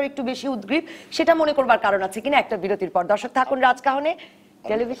সরকার একটু বেশি উদ্গ্রীব, সেটা মনে করবার কারণ আছে কিনা? একটা বিরতির পর। দর্শক থাকুন রাজকাহনে।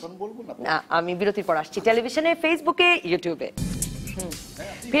 টেলিভিশন না, আমি বিরতির পর আসছি। টেলিভিশনে, ফেসবুকে, ইউটিউবে।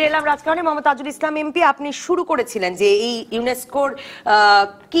 ফিরে এলাম রাজকাহনে। মোহাম্মদ তাজুল ইসলাম এমপি, আপনি শুরু করেছিলেন যে এই ইউনেস্কোর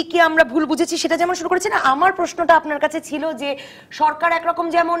কি কি আমরা ভুল বুঝেছি সেটা যেমন শুরু করেছেন, আমার প্রশ্নটা আপনার কাছে ছিল যে সরকার একরকম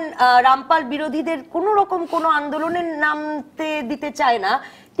যেমন রামপাল বিরোধীদের কোন রকম কোনো আন্দোলনের নামতে দিতে চায় না,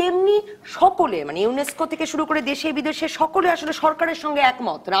 তেমনি সকলে মানে ইউনেস্কো থেকে শুরু করে দেশে বিদেশে সকলে আসলে সরকারের সঙ্গে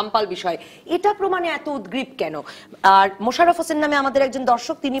একমত রামপাল বিষয়ে। এটা প্রমাণে এত উদ্গ্রীব কেন? আর মোশাররফ হোসেন নামে আমাদের একজন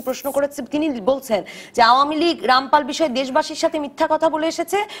দর্শক, তিনি প্রশ্ন করেছেন, তিনি বলছেন যে আওয়ামী লীগ রামপাল বিষয়ে দেশবাসীর সাথে মিথ্যা কথা বলে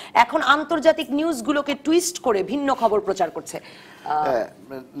এসেছে, এখন আন্তর্জাতিক নিউজগুলোকে টুইস্ট করে ভিন্ন খবর প্রচার করছে।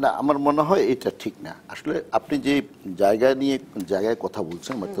 না, আমার মনে হয় এটা ঠিক না। আসলে আপনি যে জায়গায় কথা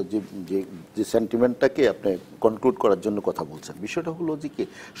বলছেন, অর্থাৎ যে সেন্টিমেন্টটাকে আপনি কনক্লুড করার জন্য কথা বলছেন, বিষয়টা হলো যে কি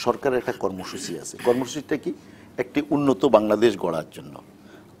সরকারের একটা কর্মসূচি আছে। কর্মসূচিটা কি? একটি উন্নত বাংলাদেশ গড়ার জন্য,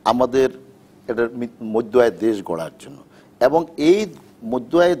 আমাদের এটার মধ্য আয়ের দেশ গড়ার জন্য, এবং এই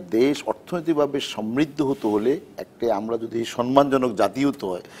মধ্য আয়ের দেশ অর্থনৈতিকভাবে সমৃদ্ধ হতে হলে একটা আমরা যদি সম্মানজনক জাতি হতে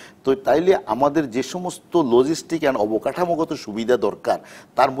হয়, তো তাইলে আমাদের যে সমস্ত লজিস্টিক অ্যান্ড অবকাঠামোগত সুবিধা দরকার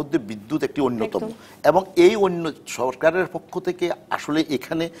তার মধ্যে বিদ্যুৎ একটি অন্যতম। এবং এই সরকারের পক্ষ থেকে আসলে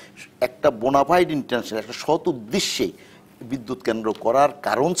এখানে একটা বোনাফাইড ইন্টেনশন, একটা সৎ উদ্দেশ্যেই বিদ্যুৎ কেন্দ্র করার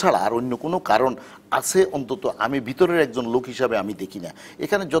কারণ ছাড়া আর অন্য কোনো কারণ আছে অন্তত আমি ভিতরের একজন লোক হিসাবে আমি দেখি না।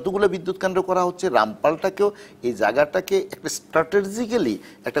 এখানে যতগুলো বিদ্যুৎ কেন্দ্র করা হচ্ছে, রামপালটাকেও এই জায়গাটাকে একটা স্ট্র্যাটেজিক্যালি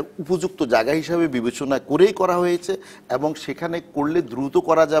একটা উপযুক্ত জায়গা হিসাবে বিবেচনা করেই করা হয়েছে, এবং সেখানে করলে দ্রুত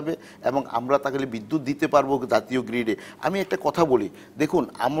করা যাবে এবং আমরা তাহলে বিদ্যুৎ দিতে পারবো জাতীয় গ্রিডে। আমি একটা কথা বলি, দেখুন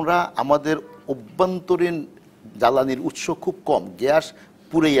আমাদের অভ্যন্তরীণ জ্বালানির উৎস খুব কম, গ্যাস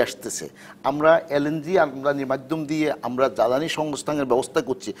পুরেই আসতেছে, আমরা এলএনজি আমদানির মাধ্যম দিয়ে আমরা জ্বালানি সংস্থানের ব্যবস্থা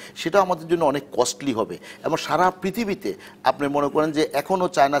করছি, সেটা আমাদের জন্য অনেক কস্টলি হবে। এবং সারা পৃথিবীতে আপনি মনে করেন যে এখনও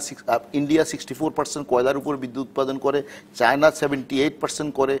ইন্ডিয়া 64% কয়লার উপর বিদ্যুৎ উৎপাদন করে, চায়না 78%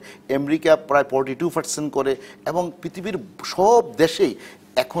 করে, আমেরিকা প্রায় 42% করে, এবং পৃথিবীর সব দেশেই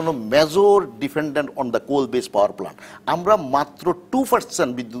এখনো major dependent on the coal base power plant. আমরা মাত্র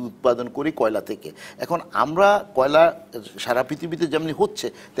 2% বিদ্যুৎ উৎপাদন করি কয়লা থেকে। এখন আমরা কয়লা সারা পৃথিবীতে যেমনি হচ্ছে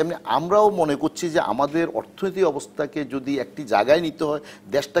তেমনি আমরাও মনে করছি যে আমাদের অর্থনৈতিক অবস্থাকে যদি একটি জায়গায় নিতে হয়,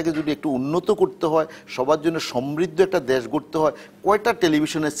 দেশটাকে যদি একটু উন্নত করতে হয়, সবার জন্য সমৃদ্ধ একটা দেশ গড়তে হয়, কয়টা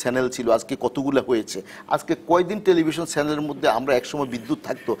টেলিভিশনের চ্যানেল ছিল, আজকে কতগুলো হয়েছে, আজকে কয়দিন টেলিভিশন চ্যানেলের মধ্যে আমরা একসময় বিদ্যুৎ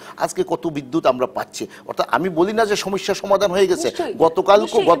থাকতো, আজকে কত বিদ্যুৎ আমরা পাচ্ছি। অর্থাৎ আমি বলি না যে সমস্যার সমাধান হয়ে গেছে,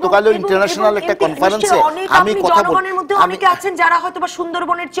 গতকালও ইন্টারন্যাশনাল একটা কনফারেন্সে আমি কথা বলি, মধ্যে অনেকে আছেন যারা হয়তো বা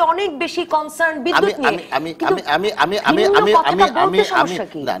সুন্দরবনের চেয়ে অনেক বেশি কনসার্ন বিদ্যুৎ নিয়ে।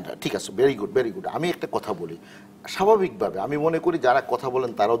 না ঠিক আছে, ভেরি গুড। আমি একটা কথা বলি, স্বাভাবিকভাবে আমি মনে করি যারা কথা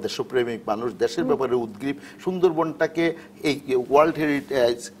বলেন তারাও দেশপ্রেমিক মানুষ, দেশের ব্যাপারে উদ্গ্রীব। সুন্দরবনটাকে এই ওয়ার্ল্ড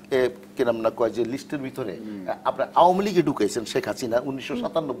হেরিটেজ কিরম না কয় যে লিস্টের ভিতরে আপনার আওয়ামী লীগে ঢুকেছেন শেখ হাসিনা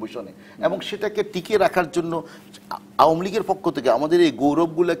 1997 সনে, এবং সেটাকে টিকে রাখার জন্য আওয়ামী লীগের পক্ষ থেকে আমাদের এই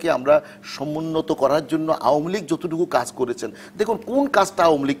গৌরবগুলোকে আমরা সমুন্নত করার জন্য আওয়ামী লীগ যতটুকু কাজ করেছেন, দেখুন কোন কাজটা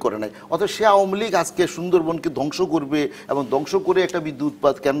আওয়ামী লীগ করে নাই। অথচ সে আওয়ামী লীগ আজকে সুন্দরবনকে ধ্বংস করবে এবং ধ্বংস করে একটা বিদ্যুৎ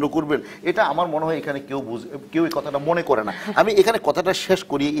উৎপাদ কেন্দ্র করবেন, এটা আমার মনে হয় এখানে কেউ এই কথাটা মনে করে না। আমি এখানে কথাটা শেষ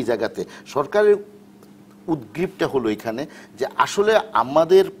করি এই জায়গাতে। সরকারের উদ্গ্রীবটা হলো এখানে যে আসলে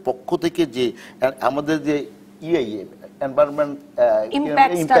আমাদের পক্ষ থেকে যে আমাদের যে এনভায়রনমেন্ট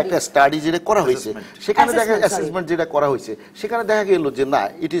ইমপ্যাক্ট স্টাডি যেটা করা হয়েছে, সেখানে দেখা অ্যাসেসমেন্ট যেটা করা হয়েছে, সেখানে দেখা গেল যে না,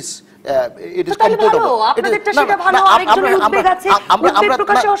 ইট ইজ কমফোর্টেবল।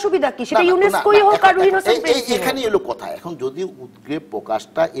 এখানেই এলো কথা। এখন যদি উদ্গ্রীব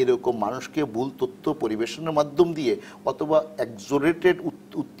প্রকাশটা এরকম মানুষকে ভুল তথ্য পরিবেশনের মাধ্যম দিয়ে অথবা এক্সোরেটেড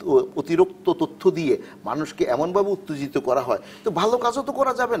অতিরিক্ত তথ্য দিয়ে মানুষকে এমনভাবে উত্তেজিত করা হয়, তো ভালো কাজও তো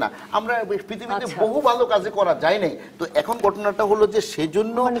করা যাবে না। আমরা পৃথিবীতে বহু ভালো কাজে করা যায় নাই। তো এখন ঘটনাটা হলো যে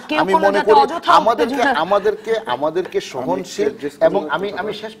সেজন্য আমি মনে করি আমাদেরকে সহনশীল, এবং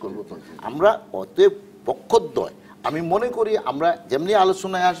আমি শেষ করবো, আমরা অতএব পক্ষদ্বয় আমি মনে করি আমরা যেমনি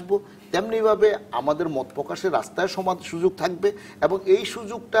আলোচনায় আসবো তেমনিভাবে আমাদের মত প্রকাশের রাস্তায় সমান সুযোগ থাকবে, এবং এই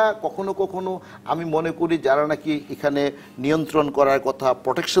সুযোগটা কখনো কখনো আমি মনে করি যারা নাকি এখানে নিয়ন্ত্রণ করার কথা,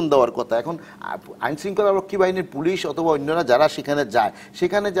 প্রোটেকশন দেওয়ার কথা, এখন আইনশৃঙ্খলা রক্ষী বাহিনীর পুলিশ অথবা অন্যরা যারা সেখানে যায়,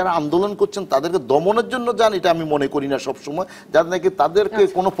 সেখানে যারা আন্দোলন করছেন তাদেরকে দমনের জন্য যান, এটা আমি মনে করি না সবসময়, যাতে নাকি তাদেরকে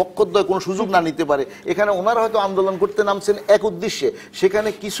কোনো পক্ষদ্বয় কোনো সুযোগ না নিতে পারে। এখানে ওনারা হয়তো আন্দোলন করতে নামছেন এক উদ্দেশ্যে, সেখানে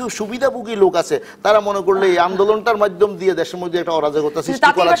কিছু সুবিধাভোগী লোক আছে, তারা মনে করলে এই আন্দোলনটার মাধ্যম দিয়ে দেশের মধ্যে একটা অরাজকতা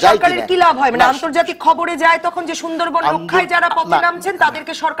সৃষ্টি করা যায় কিনা। কি লাভ হয়, মানে আন্তর্জাতিক খবরে যায় তখন যে সুন্দরবন রক্ষায় যারা পথে নামছেন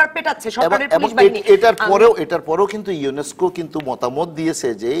তাদেরকে সরকার পেটাচ্ছে, সরকারের পুলিশ বাহিনী। এটার পরেও কিন্তু ইউনেস্কো কিন্তু মতামত দিয়েছে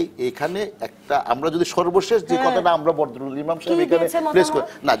যে এখানে একটা, আমরা যদি সর্বশেষ যে কথাটা আমরা বদরুল ইমাম সাহেব এখানে প্লেস করি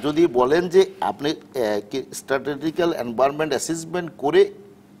না, যদি বলেন যে আপনি স্ট্র্যাটেজিক্যাল এনভায়রনমেন্ট অ্যাসেসমেন্ট করে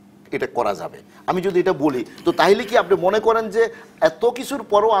এটা করা যাবে, আমি যদি এটা বলি, তো তাহলে কি আপনি মনে করেন যে এত কিছুর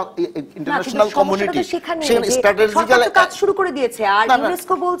পরও ইন্টারন্যাশনাল কমিউনিটি সেখানে স্ট্র্যাটেজিক্যাল কাজ শুরু করে দিয়েছে, আর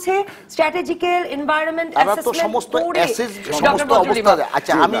ইউনেস্কো বলছে স্ট্র্যাটেজিক্যাল এনভায়রনমেন্ট অ্যাসেসমেন্ট সমস্ত অবস্থা।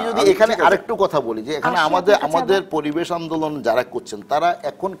 আচ্ছা, আমি যদি এখানে আরেকটু কথা বলি যে এখানে আমাদের পরিবেশ আন্দোলন যারা করছেন তারা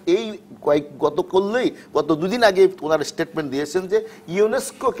এখন এই গত দুদিন আগে ওনার স্টেটমেন্ট দিয়েছেন যে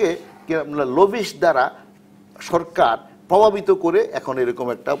ইউনেস্কোকে লবিশ দ্বারা সরকার প্রভাবিত করে এখন এরকম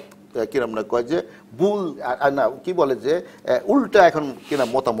একটা কিরম না কয় যে ভুল না কি বলে যে উল্টা এখন কিনা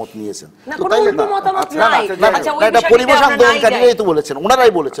মতামত নিয়েছেন। তো তাই এটা পরিবেশ আন্দোলনকারীরাই তো বলেছেন,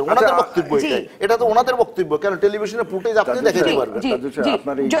 ওনারাই বলেছেন, ওনাদের বক্তব্য এটাই, এটা তো ওনাদের বক্তব্য, কেন টেলিভিশনে ফুটেজ আপনি দেখাতে পারবেন।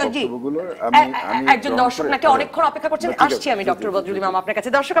 একজন দর্শক নাকি অনেকক্ষণ অপেক্ষা করছেন, আসছি আমি ডক্টর বদরুল ইমাম আপনার কাছে।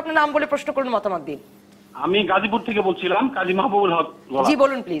 দর্শক আপনার নাম বলে প্রশ্ন করুন, মতামত দিন। আমি গাজীপুর থেকে বলছিলাম, কাজী মাহবুবুল হক। জি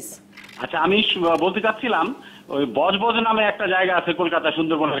বলুন প্লিজ। আচ্ছা, আমি বলতে চাচ্ছিলাম ওই বজবজ নামে একটা জায়গা আছে কলকাতা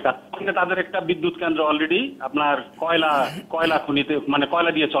সুন্দরবনের কাছে, তাদের একটা বিদ্যুৎ কেন্দ্র অলরেডি আপনার কয়লা খনিতে, মানে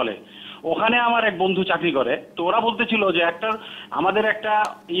কয়লা দিয়ে চলে। ওখানে আমার এক বন্ধু চাকরি করে, তো ওরা বলতেছিল যে আমাদের একটা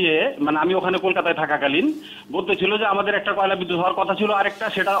মানে আমি ওখানে কলকাতায় থাকাকালীন বলতেছিল যে আমাদের একটা কয়লা বিদ্যুৎ হওয়ার কথা ছিল, আরেকটা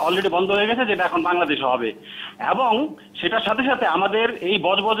সেটা অলরেডি বন্ধ হয়ে গেছে, যেটা এখন বাংলাদেশে হবে। এবং সেটার সাথে সাথে আমাদের এই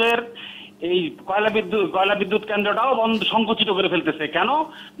বজবজের এই কয়লা বিদ্যুৎ কেন্দ্রটাও সংকুচিত করে ফেলতেছে। কেন?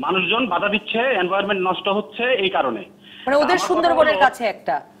 মানুষজন বাধা দিচ্ছে, এনভায়রনমেন্ট নষ্ট হচ্ছে এই কারণে। মানে ওদের সুন্দরবনের কাছে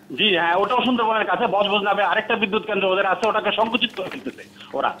একটা, জি হ্যাঁ, ওটাও সুন্দরবনের কাছে বজবজ নামে আরেকটা বিদ্যুৎ কেন্দ্র ওদের আছে, ওটাকে সংকুচিত করে ফেলতেছে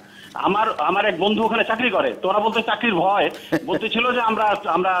ওরা। আমার এক বন্ধু ওখানে চাকরি করে, তো ওরা বলতে চাকরির ভয় বলতেছিল যে আমরা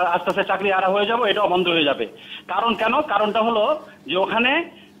আস্তে আস্তে চাকরি হারা হয়ে যাব, এটাও বন্ধ হয়ে যাবে। কারণটা হলো যে ওখানে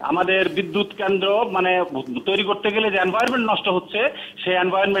আমাদের বিদ্যুৎ কেন্দ্র মানে তৈরি করতে গেলে যে এনভায়রনমেন্ট নষ্ট হচ্ছে, সেই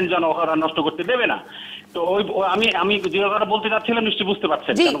এনভায়রনমেন্ট যেন ওরা নষ্ট করতে দেবে না। তো আমি যে কথা বলতে চাচ্ছিলাম নিশ্চয়ই বুঝতে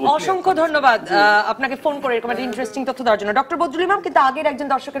পারছেন। জি, অসংখ্য ধন্যবাদ আপনাকে ফোন করে এরকম একটা ইন্টারেস্টিং তথ্য দেওয়ার জন্য ডক্টর বদরুল ইমাম। কিন্তু আগের একজন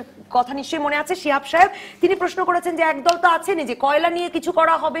দর্শকের কথা নিশ্চয়ই মনে আছে, শিহাব সাহেব, তিনি প্রশ্ন করেছেন যে একদল তো আছেনই যে কয়লা নিয়ে কিছু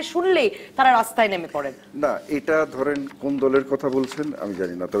করা হবে শুনলেই তারা রাস্তায় নেমে পড়েন। না, এটা ধরেন কোন দলের কথা বলছেন আমি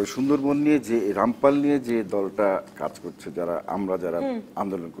জানি না, তবে সুন্দরবন নিয়ে যে রামপাল নিয়ে যে দলটা কাজ করছে, যারা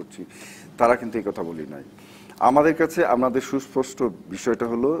আন্দোলন করছি, তারা কিন্তু এই কথা বলি নাই। আমাদের কাছে আমাদের সুস্পষ্ট বিষয়টা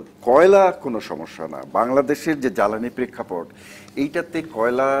হলো কয়লা কোনো সমস্যা না, বাংলাদেশের যে জ্বালানি প্রেক্ষাপট এইটাতে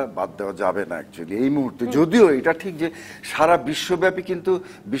কয়লা বাদ দেওয়া যাবে না অ্যাকচুয়ালি এই মুহূর্তে। যদিও এটা ঠিক যে সারা বিশ্বব্যাপী কিন্তু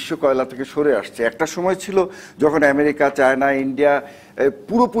বিশ্ব কয়লা থেকে সরে আসছে। একটা সময় ছিল যখন আমেরিকা, চায়না, ইন্ডিয়া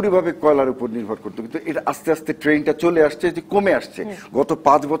পুরোপুরিভাবে কয়লার উপর নির্ভর করতো, কিন্তু এটা আস্তে আস্তে ট্রেনটা চলে আসছে, যে কমে আসছে। গত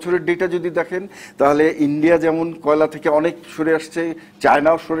 5 বছরের ডেটা যদি দেখেন তাহলে ইন্ডিয়া যেমন কয়লা থেকে অনেক সরে আসছে,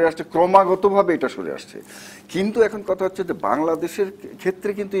 চায়নাও সরে আসছে, ক্রমাগতভাবে এটা সরে আসছে। কিন্তু এখন কথা হচ্ছে যে বাংলাদেশের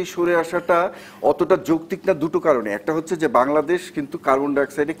ক্ষেত্রে কিন্তু এই সরে আসাটা অতটা যৌক্তিক না, দুটো কারণে। একটা হচ্ছে যে বাংলাদেশ কিন্তু কার্বন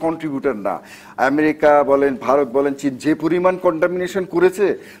ডাইঅক্সাইডে কন্ট্রিবিউটর না। আমেরিকা বলেন, ভারত বলেন, চীন যে পরিমাণ কন্টামিনেশন করেছে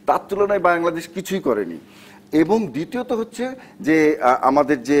তার তুলনায় বাংলাদেশ কিছুই করেনি। এবং দ্বিতীয়ত হচ্ছে যে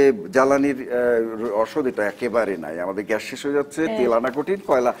আমাদের যে জ্বালানির রসদ এটা একেবারে নাই, আমাদের গ্যাস শেষ হয়ে যাচ্ছে, তেল আনা কঠিন,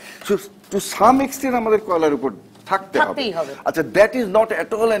 কয়লা টু সাম এক্সটেন্ট আমাদের কয়লার উপর থাকতে হবে। আচ্ছা, that is not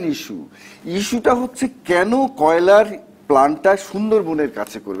at all an issue. ইস্যুটা হচ্ছে কেন কয়লার প্ল্যান্টটা সুন্দরবনের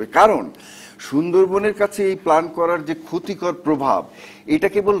কাছে করবে। কারণ সুন্দরবনের কাছে এই প্ল্যান করার যে ক্ষতিকর প্রভাব, এটা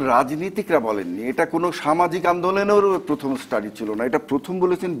কেবল রাজনীতিকরা বলেননি, এটা কোনো সামাজিক আন্দোলনেরও প্রথম স্টাডি ছিল না, এটা প্রথম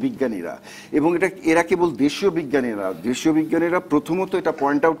বলেছেন বিজ্ঞানীরা। এবং এরা কেবল দেশীয় বিজ্ঞানীরা প্রথমত এটা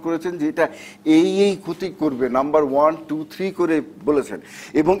পয়েন্ট আউট করেছেন যে এটা এই ক্ষতি করবে, নাম্বার 1, 2, 3 করে বলেছেন।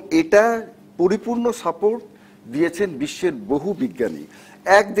 এবং এটা পরিপূর্ণ সাপোর্ট দিয়েছেন বিশ্বের বহু বিজ্ঞানী,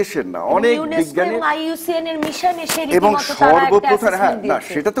 এক দেশের না, অনেক বিজ্ঞানী। এবং সর্বপ্রথম না,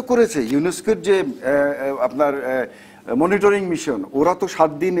 সেটা তো করেছে ইউনেস্কোর যে আপনার মনিটরিং মিশন, ওরা তো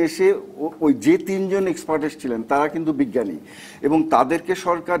 7 দিন এসে ওই যে 3 জন এক্সপার্ট এসেছিলেন তারা কিন্তু বিজ্ঞানী, এবং তাদেরকে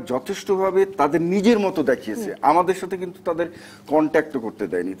সরকার যথেষ্টভাবে তাদের নিজের মতো দেখিয়েছে। আমাদের সাথে কিন্তু তাদের কন্ট্যাক্টও করতে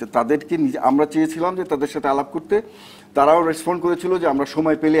দেয়নি। তো তাদেরকে আমরা চেয়েছিলাম যে তাদের সাথে আলাপ করতে, তারাও রেসপন্ড করেছিল যে আমরা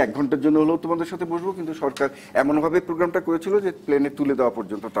সময় পেলে 1 ঘন্টার জন্য হলেও তোমাদের সাথে বসবো, কিন্তু সরকার এমনভাবে প্রোগ্রামটা করেছিল যে প্লেনে তুলে দেওয়া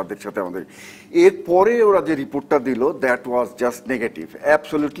পর্যন্ত তাদের সাথে আমাদের। এরপরে ওরা যে রিপোর্টটা দিল that was just negative,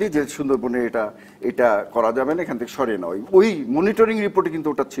 absolutely, যে সুন্দরবনে এটা করা যাবে না, এখান থেকে সরিয়ে নেওয়া। ওই মনিটরিং রিপোর্টে কিন্তু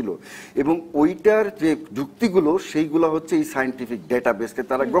ওটা ছিল, এবং ওইটার যে যুক্তিগুলো সেইগুলো হচ্ছে এই সায়েন্টিফিক ডেটাবেসকে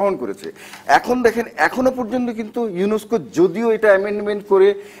তারা গ্রহণ করেছে। এখন দেখেন এখনো পর্যন্ত কিন্তু ইউনেস্কো যদিও এটা অ্যামেন্ডমেন্ট করে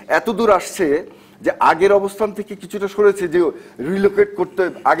এত দূর আসছে যে আগের অবস্থান থেকে কিছুটা সরেছে, যে রিলোকেট করতে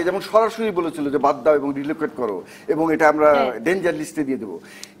আগে যেমন সরাসরি বলেছিল যে বাদ দাও এবং রিলোকেট করো এবং এটা আমরা ডেঞ্জার লিস্টে দিয়ে দেবো,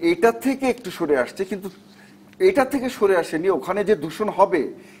 এটা থেকে একটু সরে আসছে। কিন্তু এটা থেকে সরে আসেনি, ওখানে যে দূষণ হবে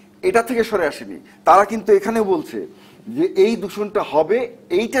এটা থেকে সরে আসেনি। তারা কিন্তু এখানেও বলছে যে এই দূষণটা হবে,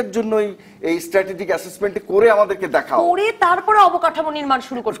 এইটার জন্যই এই স্ট্র্যাটেজিক অ্যাসেসমেন্ট করে আমাদেরকে দেখাও, করে তারপরে অবকাঠামো নির্মাণ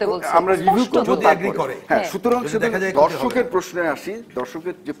শুরু করতে বলছে, আমরা রিভিউ করব যদি এগ্রি করে। হ্যাঁ, সুতরাং দর্শকের প্রশ্নে আসি।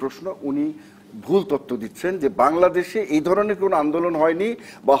 দর্শকের যে প্রশ্ন, উনি ভুল তথ্য দিচ্ছেন যে বাংলাদেশে এই ধরনের কোনো আন্দোলন হয়নি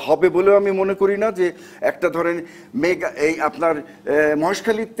বা হবে বলেও আমি মনে করি না। যে একটা ধরেন মেগা এই আপনার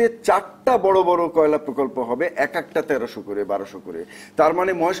মহেশখালীতে 4টা বড় বড় কয়লা প্রকল্প হবে, এক একটা 1300 করে 1200 করে, তার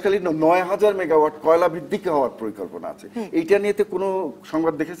মানে মহেশখালীর 9000 মেগাওয়াট কয়লা বিদ্যুৎ হওয়ার পরিকল্পনা আছে। এইটা নিয়ে কোনো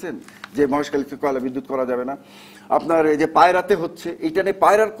সংবাদ দেখেছেন যে মহেশখালীতে কয়লা বিদ্যুৎ করা যাবে না? আপনার এই যে পায়রাতে হচ্ছে, এইটা নিয়ে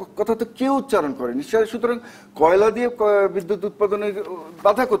পায়রার কথা তো কেউ উচ্চারণ করে নিশ্চয়। সুতরাং কয়লা দিয়ে বিদ্যুৎ উৎপাদনের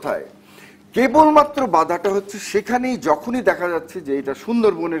বাধা কোথায়? কেবলমাত্র বাধাটা হচ্ছে সেখানেই যখনই দেখা যাচ্ছে যে এটা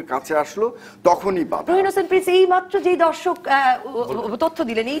সুন্দরবনের কাছে আসলো তখনই বাধা। রহিন হোসেন প্রিন্স, এই মাত্র যেই দর্শক তথ্য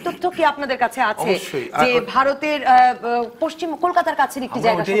দিলেন, এই তথ্য কি আপনাদের কাছে আছে যে ভারতের পশ্চিম কলকাতার কাছে একটি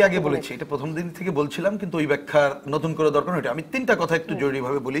জায়গা? ওটাই আগে বলেছি, এটা প্রথম দিন থেকে বলছিলাম, কিন্তু ওই ব্যাখ্যার নতুন করে দরকার নয়। আমি 3টা কথা একটু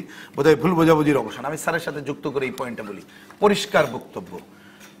জরুরিভাবে বলি, বোধহয় ভুল বোঝাবুঝির অবসান। আমি স্যারের সাথে যুক্ত করে এই পয়েন্টটা বলি। পরিষ্কার বক্তব্য,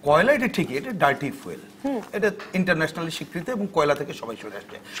 কয়লা এটা ঠিকই, এটা ডার্টি ফুয়েল, এটা ইন্টারন্যাশনালি স্বীকৃত এবং কয়লা থেকে সবাই সরে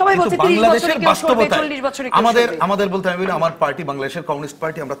আসছে। কিন্তু বাংলাদেশের বাস্তবতায় আমাদের বলতে আমি বলি, আমার পার্টি বাংলাদেশের কমিউনিস্ট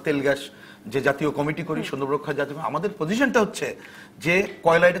পার্টি, আমরা তেল গ্যাস যে জাতীয় কমিটি করি, সুন্দর রক্ষা জাতীয়, আমাদের পজিশনটা হচ্ছে যে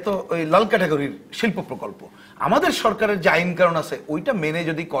কয়লা এটা তো ওই লাল ক্যাটাগরির শিল্প প্রকল্প। আমাদের সরকারের যে আইন কারণ আছে ওইটা মেনে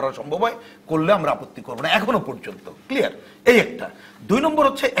যদি করা সম্ভব হয়, করলে আমরা আপত্তি করবো না এখনো পর্যন্ত। ক্লিয়ার? এই একটা। 2 নম্বর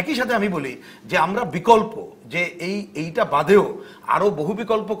হচ্ছে একই সাথে আমি বলি যে আমরা বিকল্প, যে এইটা বাদেও আরো বহু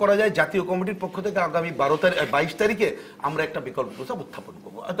বিকল্প করা যায়। জাতীয় কমিটির পক্ষ থেকে আগামী 22 তারিখে আমরা একটা বিকল্প প্রস্তাব উত্থাপন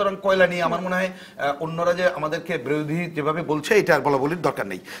করবো। সুতরাং কয়লা নিয়ে আমার মনে হয় অন্যরা যে আমাদেরকে বিরোধী যেভাবে বলছে এটা আর বলা বলির দরকার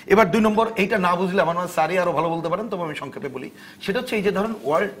নেই। এবার 2 নম্বর, এইটা না বুঝলে আমার মনে হয় স্যারই আরো ভালো বলতে পারেন, তবে আমি সংক্ষেপে বলি। সেটা হচ্ছে এই যে ধরেন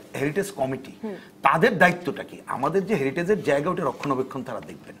ওয়ার্ল্ড হেরিটেজ কমিটি, তাদের দায়িত্বটা কি? আমাদের যে হেরিটেজের জায়গা ওটা রক্ষণাবেক্ষণ তারা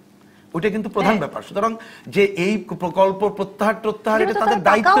দেখবেন, ওইটা কিন্তু প্রধান ব্যাপার। সুতরাং যে এই প্রকল্প প্রত্যাহার এটা তাদের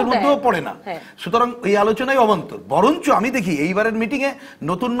দায়িত্বের মধ্যেও পড়ে না। সুতরাং এই আলোচনায় অবান্তর। বরঞ্চ আমি দেখি এইবারের মিটিং এ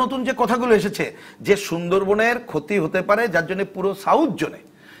নতুন নতুন যে কথাগুলো এসেছে, যে সুন্দরবনের ক্ষতি হতে পারে, যার জন্য পুরো সাউথ জোনে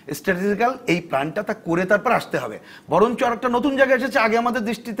স্ট্র্যাটেজিক্যাল এই প্ল্যানটা তা করে তারপর আসতে হবে। বরঞ্চ আরেকটা নতুন জায়গা এসেছে, আগে আমাদের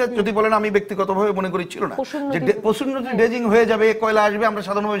দৃষ্টিতে যদি বলেন, আমি ব্যক্তিগতভাবে মনে করি ছিল না যে পশুর নদী ড্রেজিং হয়ে যাবে, কয়লা আসবে, আমরা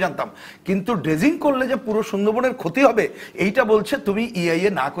সাধারণভাবে জানতাম। কিন্তু ড্রেজিং করলে যে পুরো সুন্দরবনের ক্ষতি হবে, এইটা বলছে তুমি ইআইএ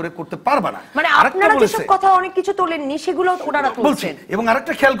না করে করতে পারবা না। মানে আপনারা যেসব কথা অনেক কিছু তোলেননি সেগুলো ওনারা তুলছেন। এবং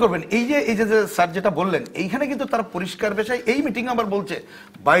আরেকটা খেয়াল করবেন, এই যে স্যার যেটা বললেন, এইখানে কিন্তু তারা পরিষ্কার বিষয় এই মিটিং আবার বলছে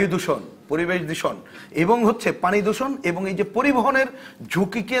বায়ু দূষণ, পরিবেশ দূষণ এবং হচ্ছে পানি দূষণ এবং এই যে পরিবহনের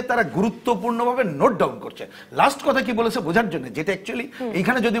ঝুঁকিকে তারা গুরুত্বপূর্ণভাবে নোট ডাউন করছে। লাস্ট কথা কি বলেছে বোঝার জন্য, যেটা অ্যাকচুয়ালি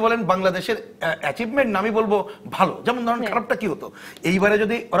এইখানে যদি বলেন বাংলাদেশের অ্যাচিভমেন্ট আমি বলবো ভালো। যেমন ধরুন খারাপটা কি হতো, এইবারে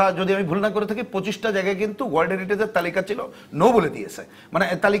যদি আমি ভুল না করে থাকি 25টা জায়গায় কিন্তু ওয়ার্ল্ড হেরিটেজের তালিকা ছিল, নো বলে দিয়েছে, মানে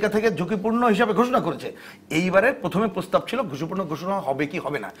তালিকা থেকে ঝুঁকিপূর্ণ হিসাবে ঘোষণা করেছে। এইবারে প্রথমে প্রস্তাব ছিল ঝুঁকিপূর্ণ ঘোষণা হবে কি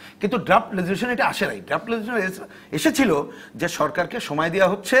হবে না, কিন্তু ড্রাফট লেজিসলেশন এটা আসে নাই। ড্রাফট লেজিসলেশন এসেছিল যে সরকারকে সময়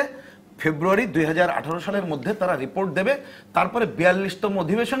দেওয়া হচ্ছে ফেব্রুয়ারি 2018 সালের মধ্যে তারা রিপোর্ট দেবে, তারপরে 42তম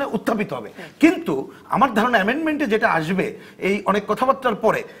অধিবেশনে উত্থাপিত হবে। কিন্তু আমার ধারণা অ্যামেন্ডমেন্টে যেটা আসবে এই অনেক কথাবার্তার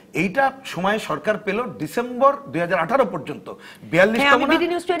পরে, এইটা সময় সরকার পেল ডিসেম্বর 2018 পর্যন্ত।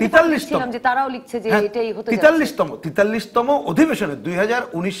 43তম অধিবেশনে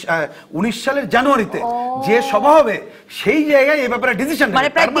 2019 সালের জানুয়ারিতে যে সভা হবে, সেই জায়গায় এই ব্যাপারে ডিসিশন নেবে।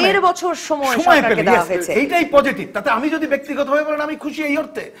 মানে প্রায় 1.5 বছর সময় সরকারকে দেওয়া হয়েছে। এইটাই পজিটিভ। তাতে আমি যদি ব্যক্তিগতভাবে বলেন, আমি খুশি এই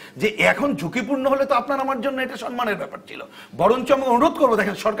অর্থে যে এখন ঝুঁকিপূর্ণ হলে তো আপনার আমার জন্য এটা সম্মানের ব্যাপার ছিল। বরঞ্চ আমি অনুরোধ করবো,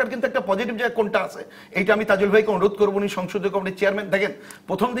 দেখেন সরকার কিন্তু একটা পজিটিভ জায়গা কোনটা আছে, এইটা আমি তাজুল ভাইকে অনুরোধ করবো, উনি সংসদীয় কমিটির চেয়ারম্যান। দেখেন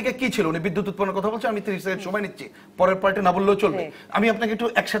প্রথম দিকে কি ছিল, উনি বিদ্যুৎ উৎপাদনের কথা বলছে, আমি 30 সেকেন্ড সময় নিচ্ছি, পরের পার্টে না বললেও চলবে, আমি আপনাকে একটু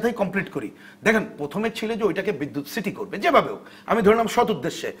একসাথেই কমপ্লিট করি। দেখেন প্রথমে ছিল যে ওইটাকে বিদ্যুৎ সিটি করবে যেভাবেও, আমি ধরলাম সৎ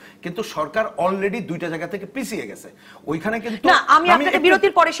উদ্দেশ্যে, কিন্তু সরকার অলরেডি 2টা জায়গা থেকে পিছিয়ে গেছে। ওইখানে কিন্তু না, আমি আপনাকে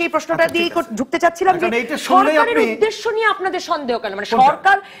বিরতির পরে সেই প্রশ্নটা দিয়ে ঢুকতে চাচ্ছিলাম যে সরকারের উদ্দেশ্য নিয়ে আপনাদের সন্দেহ কেন? মানে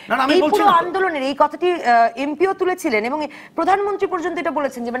সরকার এই পুরো আন্দোলনের এই কথাটি এমপিও তুলেছিলেন এবং প্রধানমন্ত্রী পর্যন্ত এটা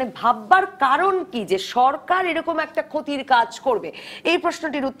বলেছেন যে মানে ভাববার কারণ কি যে সরকার এরকম একটা ক্ষতির কাজ করবে। এই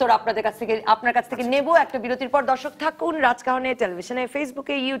প্রশ্নটির উত্তর আপনার কাছ থেকে নেব একটা বিরতির পর। দর্শক থাকুন রাজকাহনে, টেলিভিশনে,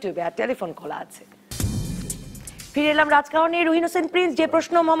 ফেসবুকে, ইউটিউবে, আর টেলিফোন খোলা আছে। ফিরে এলাম রাজকাহনে। রুহিন হোসেন প্রিন্স, যে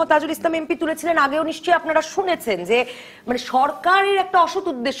প্রশ্ন মোহাম্মদ তাজুল ইসলাম এমপি তুলেছিলেন আগেও নিশ্চয়ই আপনারা শুনেছেন যে মানে সরকারের একটা অসৎ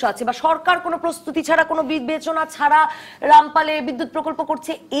উদ্দেশ্য আছে বা সরকার কোনো প্রস্তুতি ছাড়া কোনো বিবেচনা ছাড়া রামপালে বিদ্যুৎ প্রকল্প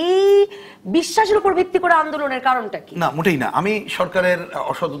করছে, এই বিশ্বাসের উপর ভিত্তি করে আন্দোলনের কারণটা কি? না, মোটেই না। আমি সরকারের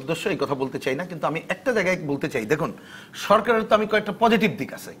অসৎ উদ্দেশ্য এই কথা বলতে চাই না, কিন্তু আমি একটা জায়গায় বলতে চাই, দেখুন সরকারের তো আমি কয়েকটা পজিটিভ দিক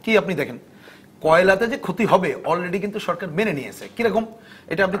আছে। কি আপনি দেখেন, কয়লাতে যে ক্ষতি হবে অলরেডি কিন্তু সরকার মেনে নিয়েছে। কিরকম,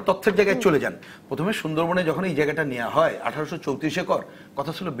 এটা আপনি তথ্যের জায়গায় চলে যান। প্রথমে সুন্দরবনে যখন এই জায়গাটা নেওয়া হয় 1834 একর,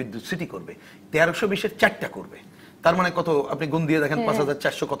 কথা ছিল বিদ্যুৎ সিটি করবে, 1320-এর 4টা করবে। তার মানে কত, আপনি গুণ দিয়ে দেখেন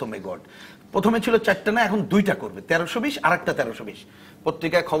 5400 কত মেগাওয়াট। প্রথমে ছিল 4টা না, এখন 2টা করবে, 1320 আর একটা 1320।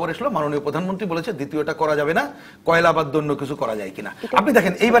 পত্রিকায় খবর এসলো, মাননীয় প্রধানমন্ত্রী বলেছে দ্বিতীয়টা করা যাবে না, কয়লা বাদ অন্য কিছু করা যায় কিনা। আপনি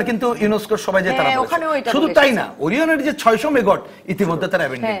দেখেন এইবার কিন্তু ইউনেস্কোর সবাই যে তারা শুধু তাই না, ওরিয়নের যে 600 মেগাওয়াট ইতিমধ্যে তারা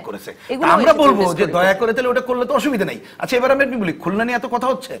অ্যামেন্ডমেন্ট করেছে। আমরা বলবো যে দয়া করে তাহলে ওটা করলে তো অসুবিধা নেই। আচ্ছা, এবার আমি বলি খুলনা নিয়ে এত কথা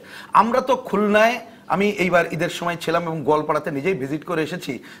হচ্ছে, আমরা তো খুলনায় আমি এইবার ঈদের সময় ছিলাম এবং গোয়ালপাড়াতে নিজেই ভিজিট করে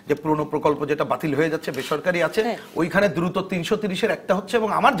এসেছি যে পুরনো প্রকল্প যেটা বাতিল হয়ে যাচ্ছে, বেসরকারি আছে, ওইখানে দ্রুত 330-এর একটা হচ্ছে এবং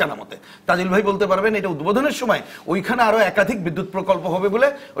আমার জানা মতে তাজিল ভাই বলতে পারবেন এটা উদ্বোধনের সময় ওইখানে আরো একাধিক বিদ্যুৎ প্রকল্প হবে বলে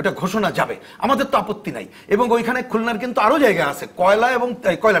ওটা ঘোষণা যাবে। আমাদের তো আপত্তি নাই। এবং ওইখানে খুলনার কিন্তু আরো জায়গা আছে,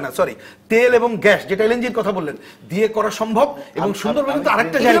 তেল এবং গ্যাস, যেটা এলএনজির কথা বললেন, দিয়ে করা সম্ভব। এবং সুন্দরবন কিন্তু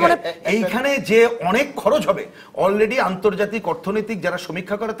আরেকটা জায়গা, এইখানে যে অনেক খরচ হবে, অলরেডি আন্তর্জাতিক অর্থনৈতিক যারা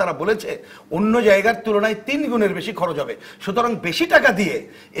সমীক্ষা করে তারা বলেছে অন্য জায়গার তুলনায় 3 গুণের বেশি খরচ হবে। সুতরাং বেশি টাকা দিয়ে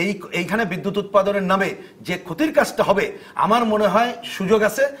এইখানে বিদ্যুৎ উৎপাদনের নামে যে ক্ষতির কাজটা হবে, আমার মনে হয় সুযোগ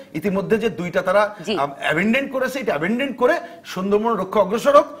আছে। ইতিমধ্যে যে 2টা তারা অ্যাবেন্ডেন্ট করেছে, এটা অ্যাবেন্ডেন্ট করে সুন্দরবন রক্ষা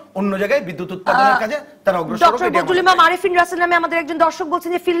অগ্রসর হোক, অন্য জায়গায় বিদ্যুৎ উৎপাদনের কাজে তারা অগ্রসর হোক। ডক্টর বদরুল ইমাম আরিফিন রাসেল নামে আমাদের একজন দর্শক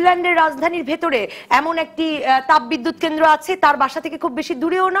বলছেন যে ফিনল্যান্ডের রাজধানীর ভেতরে এমন একটি তাপ বিদ্যুৎ কেন্দ্র আছে, তার বাসা থেকে খুব বেশি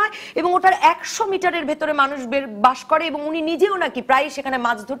দূরেও নয় এবং ওটার 100 মিটারের ভেতরে মানুষ বাস করে এবং উনি নিজেও নাকি প্রায় সেখানে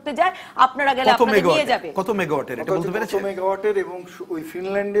মাছ ধরতে যায়। আপনারা গেলে আপনাদের নিয়ে যাবে। কত মেগাওয়াটের এটা বলতে পেরেছেন? কত মেগাওয়াটের এবং ওই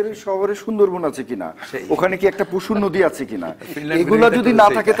ফিনল্যান্ডের শহরে সুন্দরবন আছে কিনা, ওখানে কি একটা পশুর নদী আছে কিনা, এগুলা যদি না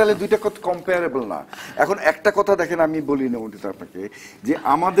থাকে তাহলে দুইটা কত কম্পারেবল না। এখন একটা কথা দেখেন, আমি বলি না ওটা আপনাকে, যে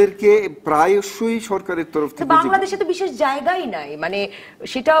আমাদেরকে প্রায়শই সরকারের তরফ থেকে বাংলাদেশে তো বিশেষ জায়গাই নাই, মানে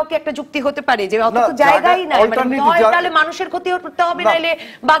সেটাও কি একটা যুক্তি হতে পারে যে অত জায়গাই নাই, মানে হয় তাহলে মানুষের ক্ষতি করতে হবে নাইলে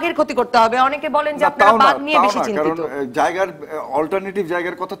বাঘের ক্ষতি করতে হবে। অনেকে বলেন যে আপনারা বাঘ নিয়ে বেশি চিন্তিত। কারণ জায়গার অল্টারনেটিভ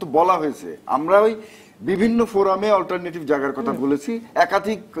জায়গার কথা তো বলা হয়েছে, আমরা ওই বিভিন্ন ফোরামে অল্টারনেটিভ জায়গার কথা বলেছি,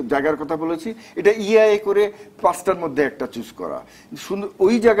 একাধিক জায়গার কথা বলেছি। এটা ইআইএ করে 5টার মধ্যে একটা চুজ করা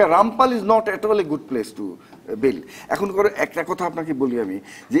ওই জায়গা। Rampal is not at all a good place to বিল। এখন করে একটা কথা আপনাকে বলি আমি,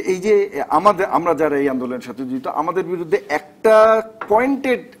 যে এই যে আমরা যারা এই আন্দোলনের সাথে জড়িত, আমাদের বিরুদ্ধে একটা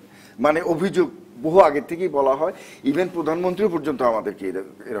পয়েন্টেড মানে অভিযোগ বহু আগে থেকেই বলা হয়, ইভেন প্রধানমন্ত্রী পর্যন্ত আমাদেরকে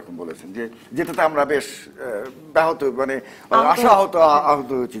এরকম বলেছেন, যে যেটাতে আমরা বেশ ব্যাহত মানে আহত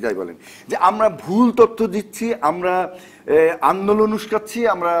হয়েছি, যাই বলেন, যে আমরা ভুল তথ্য দিচ্ছি, আমরা আন্দোলন উস্কাচ্ছি,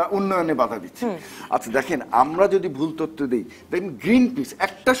 আমরা উন্নয়নে বাধা দিচ্ছি। আচ্ছা দেখেন, আমরা যদি ভুল তথ্য দিই, দেখেন গ্রিন পিস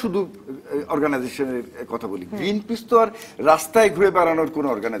একটা শুধু অর্গানাইজেশনের কথা বলি, গ্রিন পিস তো আর রাস্তায় ঘুরে বেড়ানোর কোনো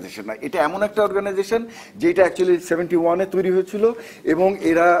অর্গানাইজেশন না। এটা এমন একটা অর্গানাইজেশন যেটা অ্যাকচুয়ালি 71-এ তৈরি হয়েছিল এবং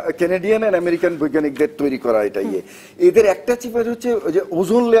এরা কানাডিয়ান আর আমেরিকান বৈজ্ঞানিকদের তৈরি করা। এটা এদের একটা চিপার হচ্ছে যে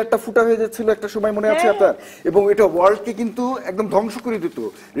ওজোন লেয়ারটা ফুটা হয়ে যাচ্ছিল একটা সময়, মনে আছে আপনার, এবং এটা ওয়ার্ল্ডকে কিন্তু একদম ধ্বংস করে দিত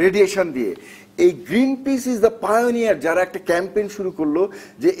রেডিয়েশন দিয়ে। এই green piece is the pioneer, যারা একটা ক্যাম্পেইন শুরু করলো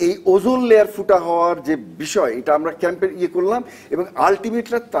যে এই ওজোন লেয়ার ফুটা হওয়ার যে বিষয়, এটা আমরা ক্যাম্পেইন করলাম এবং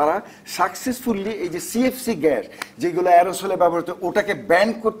আলটিমেটলি তারা সাকসেসফুলি এই যে সিএফসি গ্যাস যেগুলো অ্যারোসলে ব্যবহৃত, ওটাকে ব্যান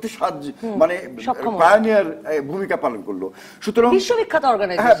করতে মানে পায়োনিয়ার ভূমিকা পালন করলো। সুতরাং বিশ্ববিখ্যাত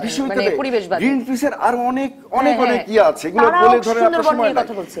অর্গানাইজেশন, মানে পরিবেশবাদী গ্রিন পিসের আর অনেক আছে, এগুলো বলে ধরে আপনার সময়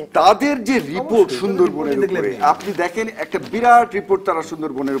তাদের যে রিপোর্ট সুন্দরবনের উপরে, আপনি দেখেন একটা বিরাট রিপোর্ট তারা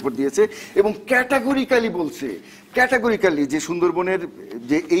সুন্দরবনের উপর দিয়েছে এবং ক্যাটাগরিক্যালি বলছে, ক্যাটাগরিক্যালি যে সুন্দরবনের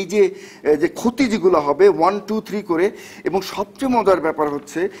যে এই যে ক্ষতি যেগুলো হবে 1, 2, 3 করে। এবং সবচেয়ে মজার ব্যাপার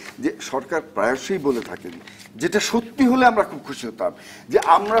হচ্ছে যে সরকার প্রায়শই বলে থাকেন, যেটা সত্যি হলে আমরা খুব খুশি হতাম, যে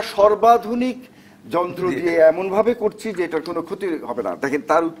আমরা সর্বাধুনিক যন্ত্র দিয়ে এমন ভাবে করছি যে এটার কোনো ক্ষতি হবে না। দেখেন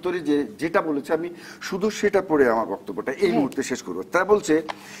তার উত্তরে যেটা বলেছে, আমি শুধু সেটা পড়ে আমার বক্তব্যটা এই মুহূর্তে শেষ করব। তা বলছে,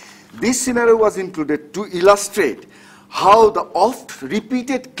 this scenario was included two illustrate how the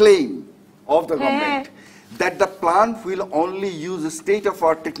oft-repeated claim of the government that the plant will only use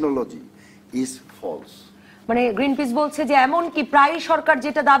state-of-art technology is false. মানে গ্রিনপিস বলছে যে এমন কি প্রায় সরকার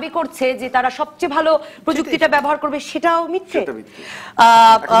যেটা দাবি করছে যে তারা সবচেয়ে ভালো প্রযুক্তিটা ব্যবহার করবে সেটাও মিথ্যে।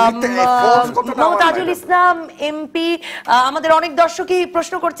 তাজুল ইসলাম এমপি, আমাদের অনেক দর্শকই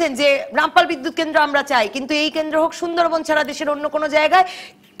প্রশ্ন করছেন যে রামপাল বিদ্যুৎ কেন্দ্র আমরা চাই, কিন্তু এই কেন্দ্র হোক সুন্দরবন ছাড়া দেশের অন্য কোনো জায়গায়।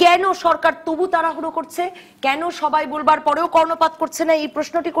 কেন সরকার তবু তাড়াহুড়ো করছে? কেন সবাই বলবার পরেও কর্ণপাত করছে না? এই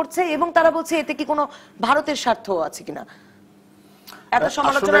প্রশ্নটি করছে, এবং তারা বলছে এতে কি কোনো ভারতের স্বার্থ আছে কিনা। এত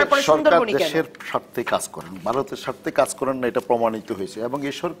সমালোচনার পরে সুন্দরবনই কেন? দেশের স্বার্থে কাজ করেন, ভারতের স্বার্থে কাজ করেন না, এটা প্রমাণিত হয়েছে। এবং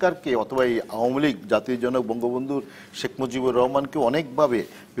এই সরকারকে অথবা এই আওয়ামী লীগ জাতীয় জনক বঙ্গবন্ধু শেখ মুজিবুর রহমানকে অনেকভাবে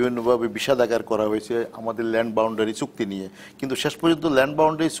বিভিন্নভাবে বিষাদাগার করা হয়েছে আমাদের ল্যান্ড বাউন্ডারি চুক্তি নিয়ে, কিন্তু শেষ পর্যন্ত ল্যান্ড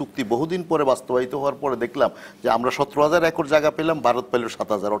বাউন্ডারি চুক্তি বহুদিন পরে বাস্তবায়িত হওয়ার পরে দেখলাম যে আমরা 17,000 একর জায়গা পেলাম, ভারত পেল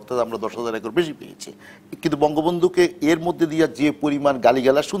 7,000, অর্থাৎ আমরা 10,000 একর বেশি পেয়েছি। কিন্তু বঙ্গবন্ধুকে এর মধ্যে দিয়ে যে পরিমাণ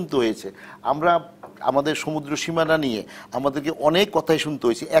গালিগালা শুনতে হয়েছে, আমরা আমাদের সমুদ্র সীমানা নিয়ে আমাদেরকে অনেক কথাই শুনতে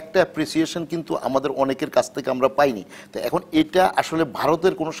হয়েছে, একটা অ্যাপ্রিসিয়েশন কিন্তু আমাদের অনেকের কাছ থেকে আমরা পাইনি। তো এখন এটা আসলে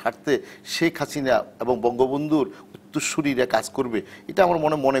ভারতের কোনো স্বার্থে শেখ হাসিনা এবং বঙ্গবন্ধুর উত্তরসূরিরা কাজ করবে, এটা আমার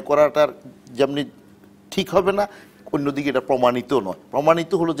মনে করাটার যেমনি ঠিক হবে না, অন্যদিকে এটা প্রমাণিত নয়।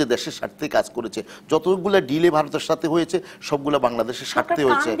 প্রমাণিত হলো যে দেশের স্বার্থে কাজ করেছে। যতগুলো ডিলে ভারতের সাথে হয়েছে সবগুলো বাংলাদেশের স্বার্থে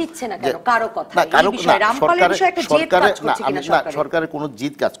হয়েছে। সরকারের কোনো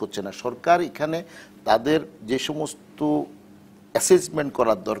জিদ কাজ করছে না। সরকার এখানে তাদের যে সমস্ত অ্যাসেসমেন্ট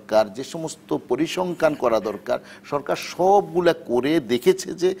করার দরকার, যে সমস্ত পরিসংখ্যান করা দরকার, সরকার সবগুলা করে দেখেছে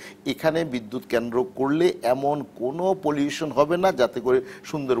যে এখানে বিদ্যুৎ কেন্দ্র করলে এমন কোনো পলিউশন হবে না যাতে করে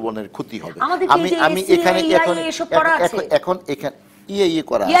সুন্দরবনের ক্ষতি হবে। আমি এখানে এখন এখানে ইয়ে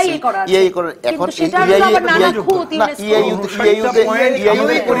করা আছে, ইয়ে করার এখন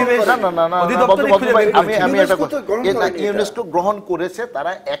আমি একটা ইউনেস্কো গ্রহণ করেছে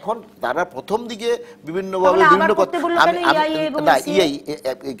তারা। এখন তারা প্রথম দিকে বিভিন্নভাবে বিভিন্ন কথা, না ইয়ে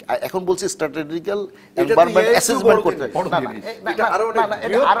এখন বলছে স্ট্র্যাটেজিক্যাল এনভায়রনমেন্ট অ্যাসেসমেন্ট করতে।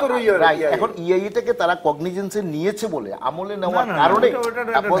 এখন ইয়েটাকে তারা কগনিজেন্সে নিয়েছে বলে আমলে নেওয়ার কারণে,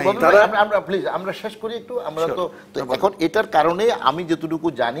 প্লিজ আমরা শেষ করি একটু। আমরা তো এখন এটার কারণে আমি যতটুকু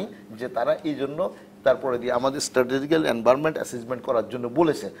জানি যে তারা এই জন্য তারপরে দিয়ে আমাদের স্ট্র্যাটেজিক্যাল এনভায়রনমেন্ট অ্যাসেসমেন্ট করার জন্য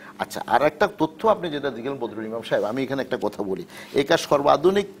বলেছে। আচ্ছা, আর একটা তথ্য আপনি যেটা দিলেন বদরুল ইমাম সাহেব, আমি এখানে একটা কথা বলি। এই কাজ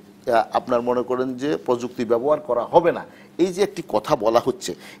সর্বাধুনিক আপনার মনে করেন যে প্রযুক্তি ব্যবহার করা হবে না, এই যে একটি কথা বলা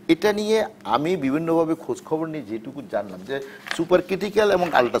হচ্ছে, এটা নিয়ে আমি বিভিন্নভাবে খোঁজখবর নিয়ে যেটুকু জানলাম যে সুপার ক্রিটিক্যাল এবং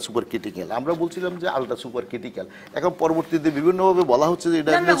আলট্রা সুপার ক্রিটিক্যাল, আমরা বলছিলাম যে আলট্রা সুপার ক্রিটিক্যাল, এখন পরবর্তীতে বিভিন্নভাবে বলা হচ্ছে যে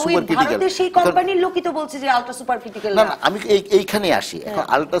এটা সুপার ক্রিটিক্যাল। সেই কোম্পানির লোকই তো বলছে যে আলট্রা সুপার ক্রিটিক্যাল। না, আমি এইখানে আসি। এখন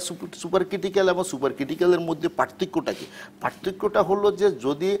আলট্রা সুপার ক্রিটিক্যাল এবং সুপার ক্রিটিক্যালের মধ্যে পার্থক্যটা কি? পার্থক্যটা হলো যে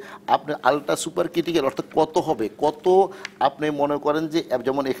যদি আপনি আলট্রা সুপার ক্রিটিক্যাল অর্থাৎ কত হবে, কত আপনি মনে করেন যে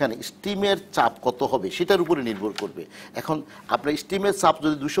যেমন এখানে স্টিমের চাপ কত হবে সেটার উপরে নির্ভর করবে। এখন আপনার স্টিমের চাপ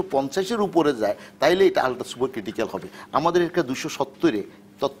যদি 250-এর উপরে যায় তাইলে এটা আলট্রা সুপার ক্রিটিক্যাল হবে। আমাদের এটা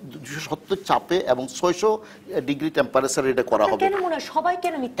 270 চাপে এবং 600 ডিগ্রি টেম্পারেচারে এটা করা হবে। কেন মনে হয় সবাই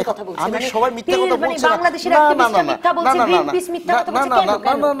কেন মিথ্যা কথা বলছে? আমি সবাই মিথ্যা কথা বলছি না, বাংলাদেশের অ্যাক্টিভিস্টরা মিথ্যা বলছে, গ্রিনপিস মিথ্যা কথা বলছে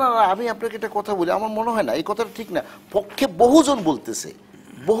কেন? না, আমি আপনাকে একটা কথা বলি, আমার মনে হয় না এই কথাটা ঠিক না। পক্ষে বহুজন বলতেছে,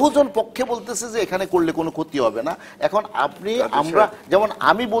 বহুজন পক্ষে বলতেছে যে এখানে করলে কোনো ক্ষতি হবে না। এখন আপনি আমরা যেমন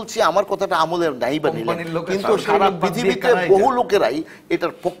আমি বলছি আমার কথাটা আমলের নাই বা নিলেন, কিন্তু সারা পৃথিবীতে বহু লোকেরাই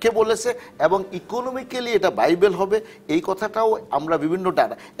এটার পক্ষে বলেছে এবং ইকোনমিক্যালি এটা ভাইবেল হবে, এই কথাটাও আমরা বিভিন্ন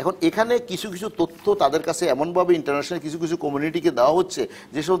ডাটা। এখন এখানে কিছু কিছু তথ্য তাদের কাছে এমনভাবে ইন্টারন্যাশনাল কিছু কিছু কমিউনিটিকে দেওয়া হচ্ছে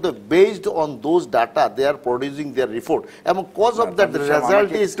যে সমস্ত based on those data they R producing there report এবং cause of that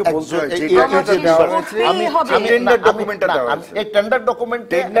result is tender document.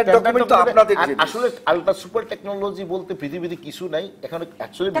 আসলে আলট্রা সুপার টেকনোলজি বলতে পৃথিবীতে কিছু নাই এখন।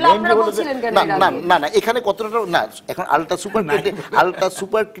 অ্যাকচুয়ালি না এখানে কতটা না, এখন আলট্রা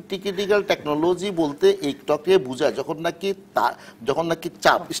সুপার ক্রিটিক্যাল টেকনোলজি বলতে এইটাকে বোঝায় যখন নাকি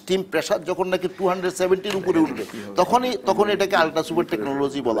চাপ স্টিম প্রেসার যখন নাকি 270-র উপরে উঠবে তখন এটাকে আলট্রা সুপার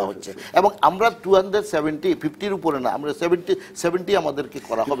টেকনোলজি বলা হচ্ছে। এবং আমরা 250-র উপরে না, আমরা 70 আমাদেরকে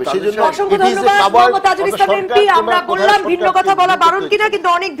করা হবে। সেই জন্য আমরা বললাম ভিন্ন কথা বলা বারণ কিনা, কিন্তু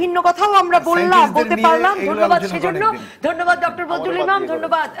অনেক ভিন্ন কথাও আমরা বলতে পারলাম। ধন্যবাদ সেজন্য, ধন্যবাদ ডক্টর বদরুল ইমাম,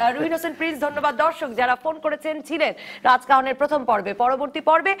 ধন্যবাদ রুহিন হোসেন প্রিন্স, ধন্যবাদ দর্শক যারা ফোন করেছেন ছিলেন রাজকাহনের প্রথম পর্বে। পরবর্তী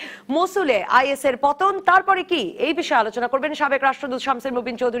পর্বে মসুলে আইএস এর পতন, তারপরে কি, এই বিষয়ে আলোচনা করবেন সাবেক রাষ্ট্রদূত শামসের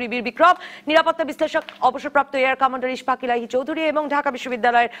মুবিন চৌধুরী বীর বিক্রম, নিরাপত্তা বিশ্লেষক অবসরপ্রাপ্ত এয়ার কমান্ডার ইশফাক ইলাহি চৌধুরী এবং ঢাকা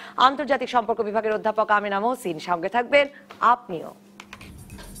বিশ্ববিদ্যালয়ের আন্তর্জাতিক সম্পর্ক বিভাগের অধ্যাপক আমিনা মহসিন। সঙ্গে থাকবেন আপনিও।